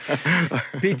menu.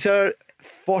 Peter,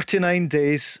 49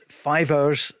 days, 5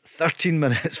 hours, 13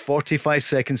 minutes, 45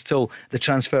 seconds till the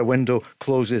transfer window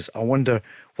closes. I wonder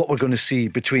what we're going to see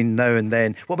between now and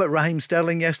then. What about Raheem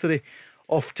Sterling yesterday?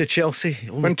 Off to Chelsea.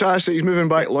 Fantastic. He's moving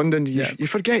back to London. You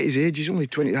forget his age. He's only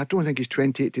 20. I don't think he's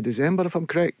 28 to December, if I'm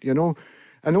correct. You know,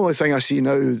 and the only thing I see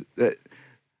now that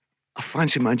I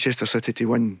fancy Manchester City to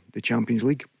win the Champions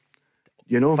League.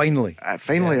 You know, finally, I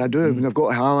do. When they've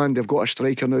got Haaland, they've got a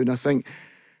striker now, and I think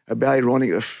it'd be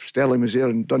ironic if Sterling was there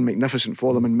and done magnificent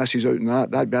for them and misses out on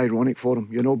that. That'd be ironic for him,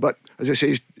 you know. But as I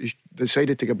say, he's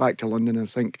decided to go back to London, and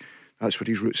I think that's where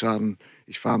his roots are and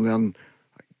his family are. And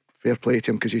fair play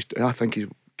to him, because I think he's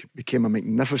became a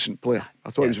magnificent player.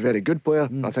 I thought he was a very good player.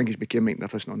 I think he's became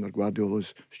magnificent under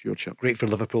Guardiola's stewardship. Great for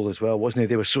Liverpool as well, wasn't he?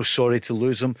 They were so sorry to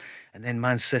lose him, and then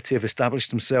Man City have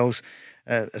established themselves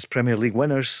as Premier League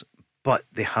winners, but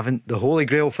they haven't. The Holy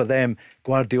Grail for them,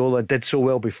 Guardiola did so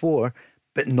well before,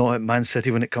 but not at Man City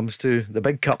when it comes to the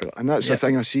big cup. And that's the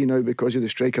thing I see now because of the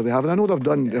striker they have. And I know they've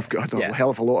got a hell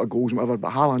of a lot of goals and whatever,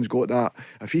 but Haaland's got that.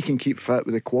 If he can keep fit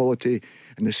with the quality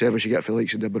and the service you get for the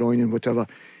likes of De Bruyne and whatever,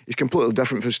 he's completely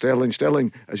different from Sterling.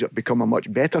 Sterling has become a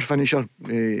much better finisher.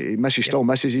 He still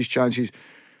misses his chances.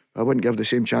 I wouldn't give the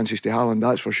same chances to Haaland,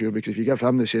 that's for sure, because if you give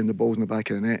him the same, the ball's in the back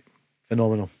of the net.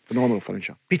 Phenomenal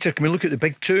finisher. Peter, can we look at the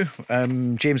big two?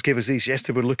 James gave us these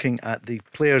yesterday. We're looking at the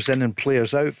players in and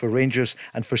players out for Rangers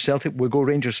and for Celtic. We'll go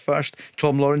Rangers first.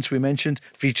 Tom Lawrence, we mentioned,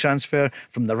 free transfer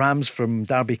from the Rams from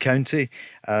Derby County.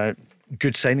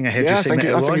 Good signing. I think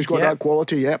he's got that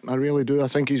quality. Yep, I really do. I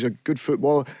think he's a good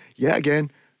footballer. Yet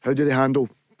again, how do they handle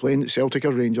playing at Celtic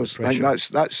or Rangers? I think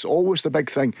that's always the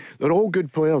big thing. They're all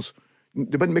good players.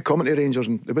 They wouldn't be coming to Rangers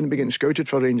and they wouldn't be getting scouted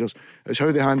for Rangers. It's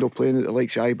how they handle playing at the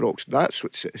likes of Ibrox. That's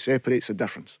what separates the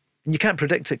difference. You can't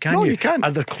predict it, can you? No, you can't.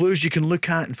 Are there clues you can look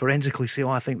at and forensically say,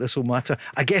 I think this will matter?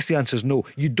 I guess the answer is no.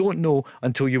 You don't know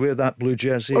until you wear that blue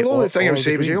jersey. Well, the only thing I would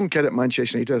say was a young kid at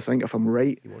Manchester United, I think, if I'm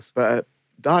right. But at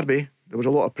Derby, there was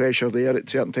a lot of pressure there at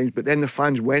certain times, but then the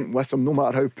fans went with them no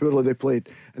matter how poorly they played,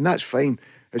 and that's fine.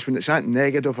 It's when it's that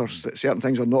negative or certain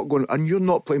things are not going and you're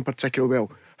not playing particularly well,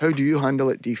 how do you handle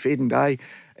it? Do you fade and die?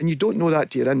 And you don't know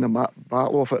that till you're in the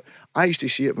battle of it. I used to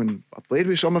see it when I played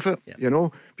with some of it. You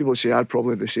know, people would say I'd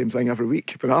probably do the same thing every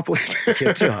week when I played.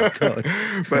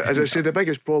 But as I say, the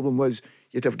biggest problem was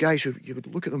you'd have guys who you would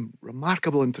look at them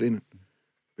remarkable in training,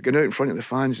 but going out in front of the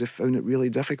fans, they found it really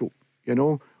difficult. You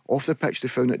know, off the pitch they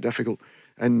found it difficult,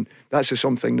 and that's just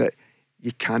something that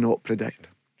you cannot predict.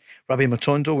 Rabbi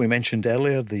Matondo, we mentioned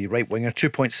earlier, the right winger,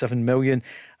 2.7 million.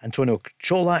 Antonio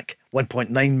Cholak,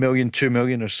 1.9 million, 2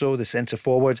 million or so, the centre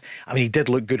forward. I mean, he did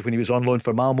look good when he was on loan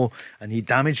for Malmo, and he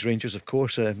damaged Rangers, of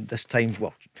course, this time,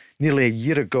 nearly a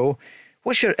year ago.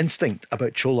 What's your instinct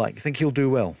about Cholak? You think he'll do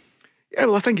well? Yeah,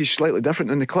 well, I think he's slightly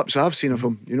different in the clips I've seen of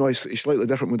him. You know, he's slightly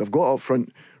different when they've got up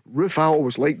front. Roof, I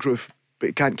always liked Roof, but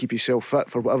he can't keep himself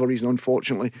fit for whatever reason.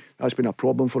 Unfortunately, that's been a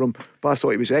problem for him. But I thought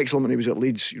he was excellent when he was at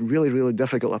Leeds. Really, really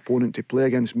difficult opponent to play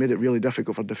against. Made it really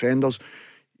difficult for defenders.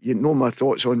 You know my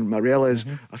thoughts on Marella is,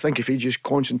 I think if he just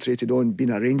concentrated on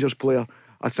being a Rangers player,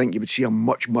 I think you would see a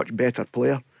much, much better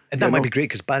player. And that might be great,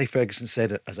 because Barry Ferguson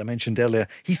said it, as I mentioned earlier,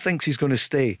 he thinks he's going to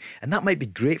stay, and that might be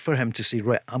great for him to say,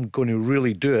 right, I'm going to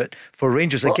really do it for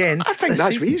Rangers again. I think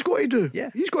that's what he's got to do. Yeah.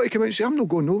 He's got to come out and say, I'm not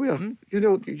going nowhere. You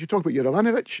know, you talk about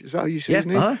Juranovic, is that how you say his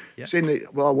name? Saying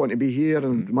that, well, I want to be here,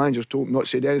 and the manager's told him not to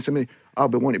say anything to me. I'll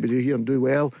be wanting to be here and do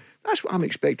well. That's what I'm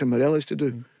expecting Morelos to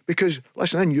do. Because,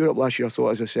 listen, in Europe last year, I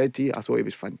thought, as I said to you, I thought he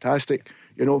was fantastic,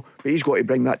 you know, but he's got to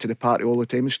bring that to the party all the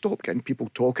time and stop getting people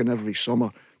talking every summer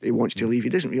that he wants to leave. He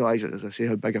doesn't realise it, as I say,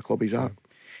 how big a club he's at.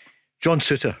 John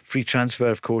Souttar, free transfer,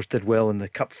 of course, did well in the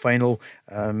cup final.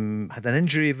 Had an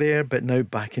injury there, but now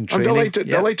back in training. I'm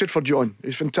delighted for John.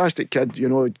 He's a fantastic kid, you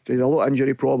know. He had a lot of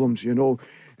injury problems, you know,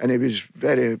 and he was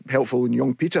very helpful in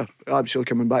young Peter, absolutely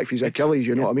coming back for his Achilles,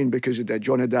 you know what I mean, because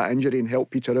John had that injury and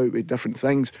helped Peter out with different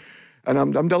things. And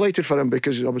I'm delighted for him,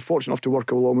 because I was fortunate enough to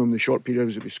work along with him in the short period I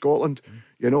was with Scotland,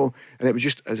 you know, and it was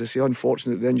just, as I say,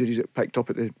 unfortunate the injuries that picked up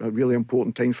at a really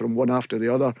important time for him, one after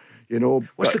the other, you know.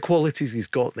 What's the qualities he's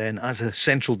got then as a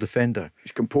central defender?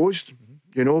 He's composed,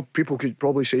 you know. People could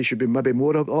probably say he should be maybe a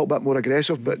little bit more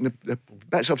aggressive, but in the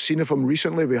bits I've seen of him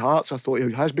recently with Hearts, I thought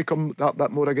he has become that bit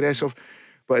more aggressive.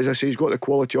 But as I say, he's got the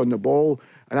quality on the ball,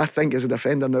 And I think as a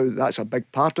defender now, that's a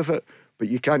big part of it. But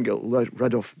you can't get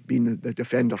rid of being the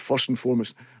defender first and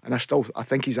foremost. And I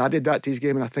think he's added that to his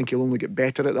game, and I think he'll only get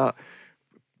better at that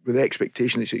with the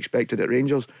expectation that's expected at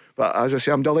Rangers. But as I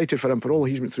say, I'm delighted for him for all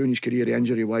he's went through in his career,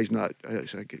 injury-wise, and that.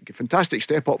 It's a fantastic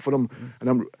step up for him.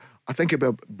 And I think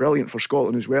it'd be brilliant for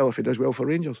Scotland as well if he does well for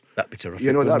Rangers. That'd be terrific.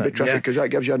 That'd be terrific, because that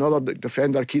gives you another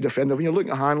defender, key defender. When you're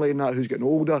looking at Hanley and that, who's getting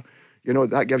older,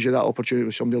 that gives you that opportunity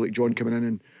with somebody like John coming in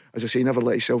and, as I say, never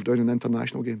let himself down in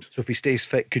international games. So if he stays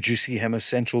fit, could you see him as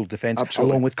central defence?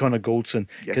 Absolutely. Along with Connor Goldson?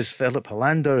 Because Philip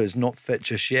Hollander is not fit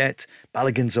just yet.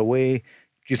 Balogun's away.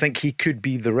 Do you think he could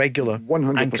be the regular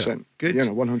 100%. anchor? Good.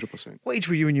 100%. What age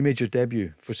were you when you made your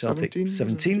debut for Celtic?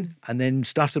 17. And then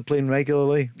started playing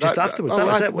regularly just afterwards. That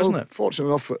was it, wasn't it? Fortunate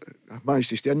enough, I managed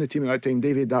to stay in the team at that time.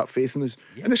 Dave had that faith in us.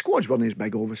 And the squads weren't as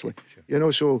big, obviously.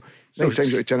 Sure. So 9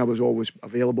 times out of 10 I was always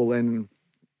available then.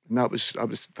 And I was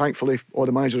thankfully, all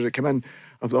the managers that come in,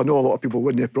 I know a lot of people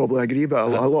wouldn't probably agree, but a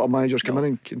lot of managers come in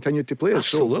and continued to play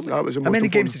us. Absolutely. So that was How many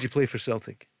games did you play for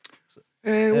Celtic?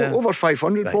 Over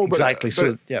 500, right, Paul. But,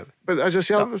 exactly. But as I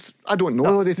say, I don't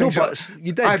know the things. But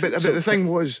you did. But the thing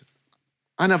was,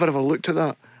 I never ever looked at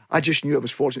that. I just knew I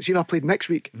was fortunate. See, if I played next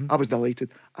week, I was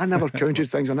delighted. I never counted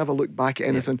things. I never looked back at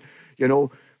anything.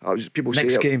 People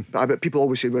next say game. But people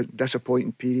always say it was a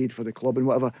disappointing period for the club and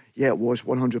whatever. Yeah, it was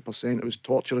 100%. It was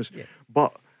torturous. Yeah.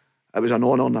 But it was an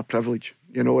honour and a privilege,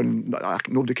 and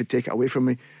nobody could take it away from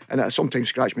me. And I sometimes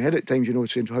scratch my head at times,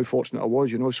 saying how fortunate I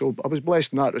was, So I was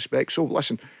blessed in that respect. So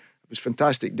listen, it was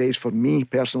fantastic days for me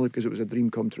personally, because it was a dream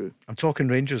come true. I'm talking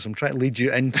Rangers. I'm trying to lead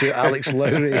you into Alex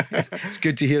Lowry. It's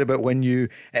good to hear about when you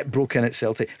broke in at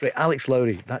Celtic. Right, Alex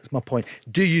Lowry, that's my point.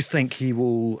 Do you think he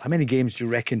will? How many games do you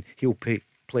reckon he'll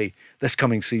play this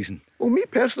coming season? Well, me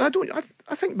personally,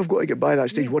 I think we've got to get by that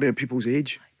stage worrying people's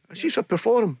age. See if they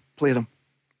perform, play them.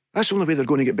 That's the only way they're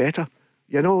going to get better,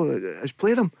 is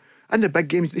play them. In the big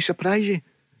games, they surprise you,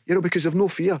 because they've no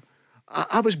fear.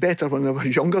 I was better when I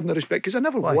was younger in the respect, because I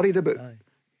never worried about,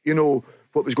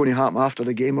 what was going to happen after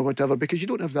the game or whatever, because you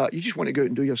don't have that. You just want to go out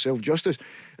and do yourself justice.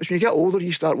 It's when you get older,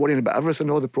 you start worrying about everything,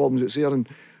 all the problems that's there, and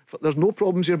there's no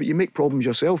problems there, but you make problems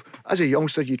yourself. As a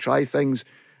youngster, you try things,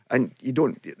 and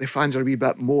the fans are a wee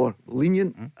bit more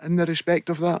lenient in the respect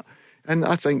of that. And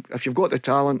I think if you've got the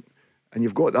talent and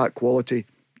you've got that quality,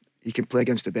 you can play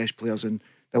against the best players, and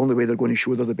the only way they're going to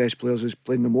show they're the best players is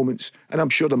playing the moments. And I'm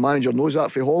sure the manager knows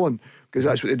that for Holland, because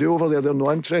that's what they do over there. They're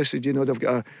not interested, they've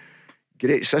got a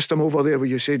great system over there where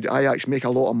you said Ajax make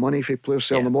a lot of money for players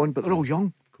selling them on, but they're all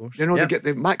young. Of course. They get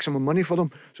the maximum money for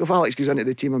them. So if Alex goes into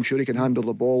the team, I'm sure he can handle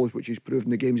the ball, which he's proved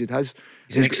in the games he has.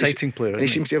 He's an exciting player, and he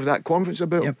seems to have that confidence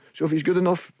about him. So if he's good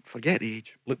enough, forget the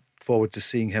age. Look forward to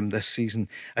seeing him this season.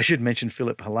 I should mention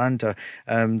Philip Hollander.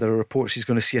 There are reports he's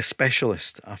going to see a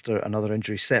specialist after another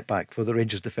injury setback for the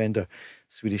Rangers defender,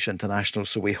 Swedish international.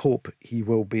 So we hope he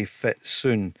will be fit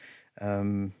soon.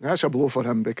 That's a blow for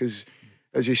him, because,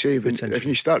 as you say, if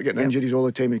you start getting injuries all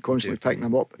the time and constantly picking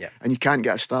them up, and you can't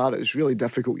get a start, it's really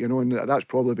difficult, and that's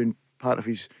probably been part of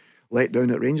his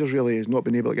letdown at Rangers, really, is not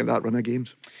being able to get that run of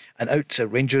games. And out at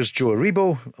Rangers, Joe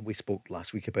Aribo, we spoke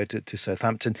last week about it, to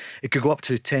Southampton. It could go up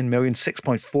to 10 million,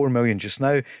 6.4 million just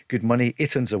now. Good money.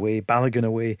 Aiton's away, Balogun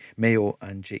away, Mayo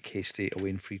and Jake Hasty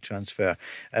away in free transfer.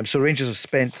 So Rangers have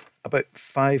spent about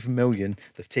 5 million.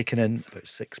 They've taken in about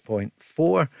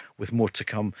 6.4, with more to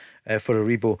come for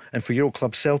Aribo. And for Euro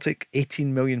Club Celtic,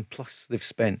 18 million plus they've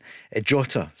spent.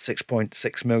 Jota,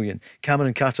 6.6 million.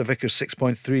 Cameron Carter-Vickers,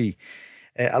 6.3.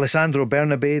 Alessandro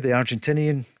Bernabé, the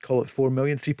Argentinian, call it 4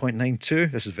 million,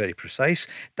 3.92. This is very precise.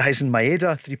 Dyson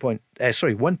Maeda,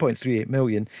 1.38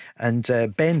 million. And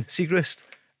Ben Siegrist,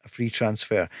 a free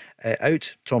transfer.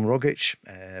 Out, Tom Rogic,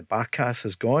 Barkas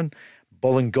has gone.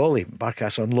 Bolingoli,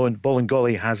 Barkas on loan.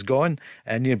 Bolingoli has gone.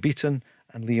 Near Beaton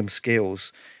and Liam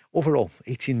Scales. Overall,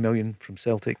 18 million from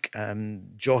Celtic.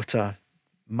 Jota,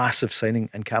 massive signing,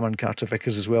 and Cameron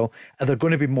Carter-Vickers as well. Are there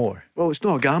going to be more? Well, it's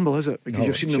not a gamble, is it? Because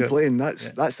you've seen them playing.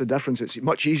 That's the difference. It's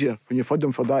much easier when you've had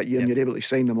them for that year and you're able to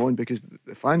sign them on, because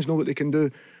the fans know what they can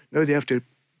do. Now they have to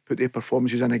put their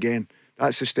performances in again.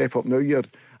 That's the step up. Now you're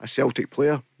a Celtic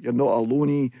player, you're not a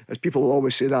loanee. As people will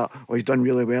always say that, he's done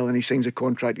really well and he signs a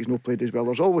contract, he's not played as well.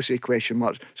 There's always a question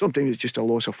marks. Sometimes it's just a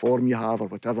loss of form you have or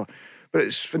whatever. But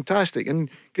it's fantastic, and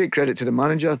great credit to the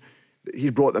manager.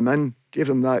 He's brought them in, gave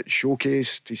them that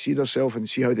showcase to see themselves and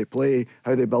see how they play,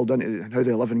 how they build into it, and how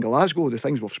they live in Glasgow, the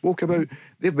things we've spoke about.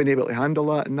 They've been able to handle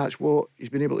that, and that's what he's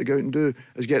been able to go out and do,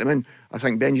 is get them in. I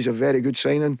think Benji's a very good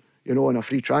signing, on a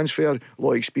free transfer, a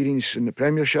lot of experience in the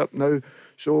Premiership now.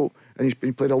 So and he's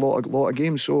been played a lot of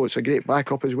games, so it's a great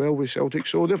backup as well with Celtic.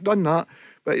 So they've done that,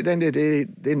 but at the end of the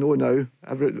day, they know now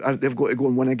they've got to go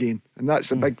and win again, and that's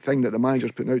the big thing that the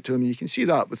manager's putting out to them. You can see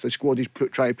that with the squad he's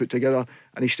trying to put together,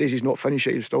 and he says he's not finished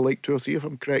it. He's still like 2 or 3, if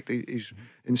I'm correct. He's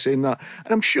in saying that,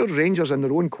 and I'm sure Rangers, in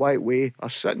their own quiet way, are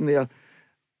sitting there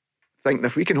thinking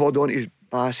if we can hold on to his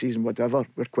passes and whatever,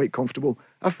 we're quite comfortable.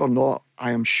 If we're not,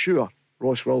 I am sure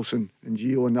Ross Wilson and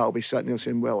Gio and that will be sitting there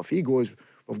saying, well, if he goes,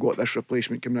 we've got this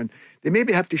replacement coming in. They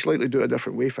maybe have to slightly do it a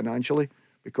different way financially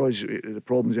because of the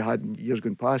problems they had in years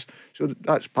gone past. So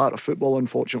that's part of football,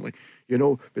 unfortunately,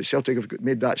 but Celtic have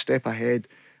made that step ahead,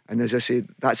 and as I say,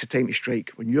 that's the time to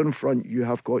strike. When you're in front, you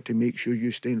have got to make sure you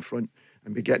stay in front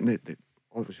and be getting it,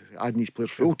 obviously adding these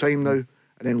players full time now, and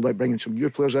then bringing some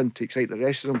new players in to excite the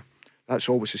rest of them. That's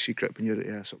always a secret when you're at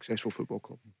a successful football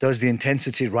club. Does the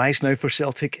intensity rise now for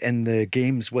Celtic in the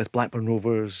games with Blackburn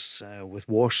Rovers, with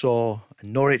Warsaw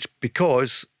and Norwich?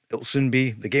 Because it'll soon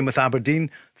be the game with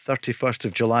Aberdeen, 31st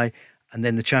of July, and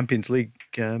then the Champions League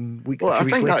weeks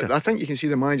later. I think you can see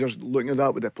the managers looking at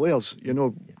that with the players.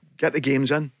 Get the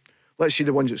games in. Let's see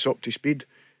the ones that's up to speed.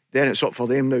 Then it's up for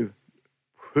them now.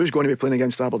 Who's going to be playing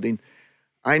against Aberdeen?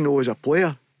 I know as a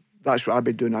player, that's what I'd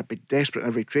be doing. I'd be desperate in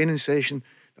every training session.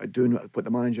 I'd doing what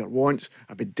the manager wants.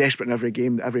 I'd be desperate in every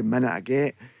game, every minute I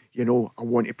get. I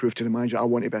want to prove to the manager I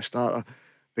want to be a starter,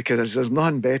 because there's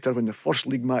nothing better when the first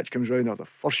league match comes round or the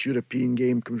first European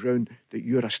game comes round that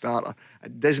you're a starter.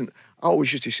 It doesn't. I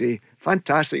always used to say,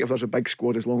 fantastic if there's a big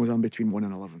squad as long as I'm between 1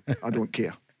 and 11. I don't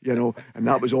care. And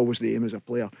that was always the aim as a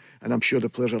player, and I'm sure the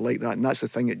players are like that, and that's the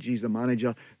thing that G's the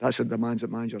manager, that's the demands that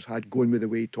managers had, going with the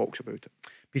way he talks about it.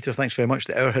 Peter, thanks very much.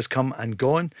 The hour has come and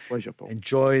gone. Pleasure, Paul.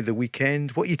 Enjoy the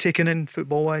weekend. What are you taking in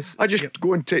football wise? I just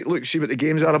go and see what the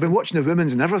games are. I've been watching the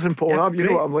women's and everything, Paul. You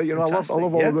know what I'm like. I love all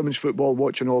the women's football,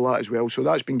 watching all that as well. So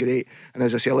that's been great. And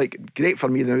as I say, great for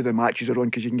me now the matches are on,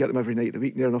 because you can get them every night of the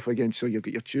week near enough again. So you've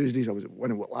got your Tuesdays. I was at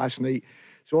winning last night.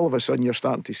 So all of a sudden you're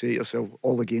starting to say to yourself,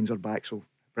 all the games are back. So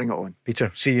bring it on.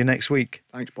 Peter, see you next week.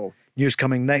 Thanks, Paul. News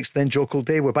coming next, then Jokel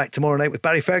Day. We're back tomorrow night with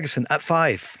Barry Ferguson at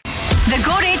 5. The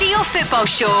Go Radio Football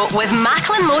Show with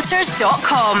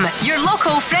MacklinMotors.com. Your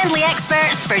local friendly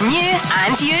experts for new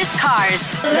and used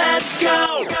cars. Let's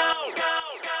go!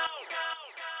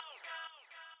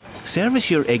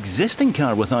 Service your existing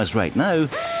car with us right now.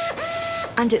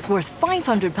 And it's worth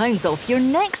 £500 off your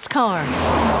next car.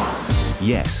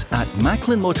 Yes, at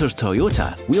Macklin Motors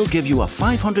Toyota, we'll give you a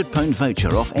 £500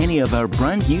 voucher off any of our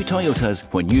brand new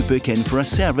Toyotas when you book in for a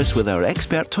service with our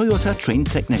expert Toyota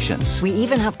trained technicians. We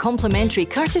even have complimentary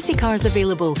courtesy cars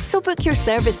available, so book your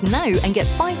service now and get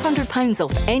 £500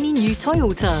 off any new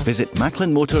Toyota. Visit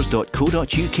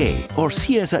macklinmotors.co.uk or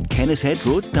see us at Kennishead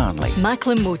Road, Darnley.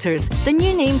 Macklin Motors, the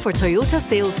new name for Toyota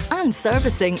sales and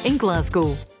servicing in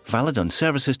Glasgow. Valid on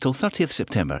services till 30th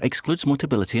September. Excludes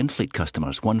Motability and fleet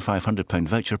customers. One £500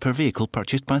 voucher per vehicle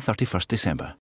purchased by 31st December.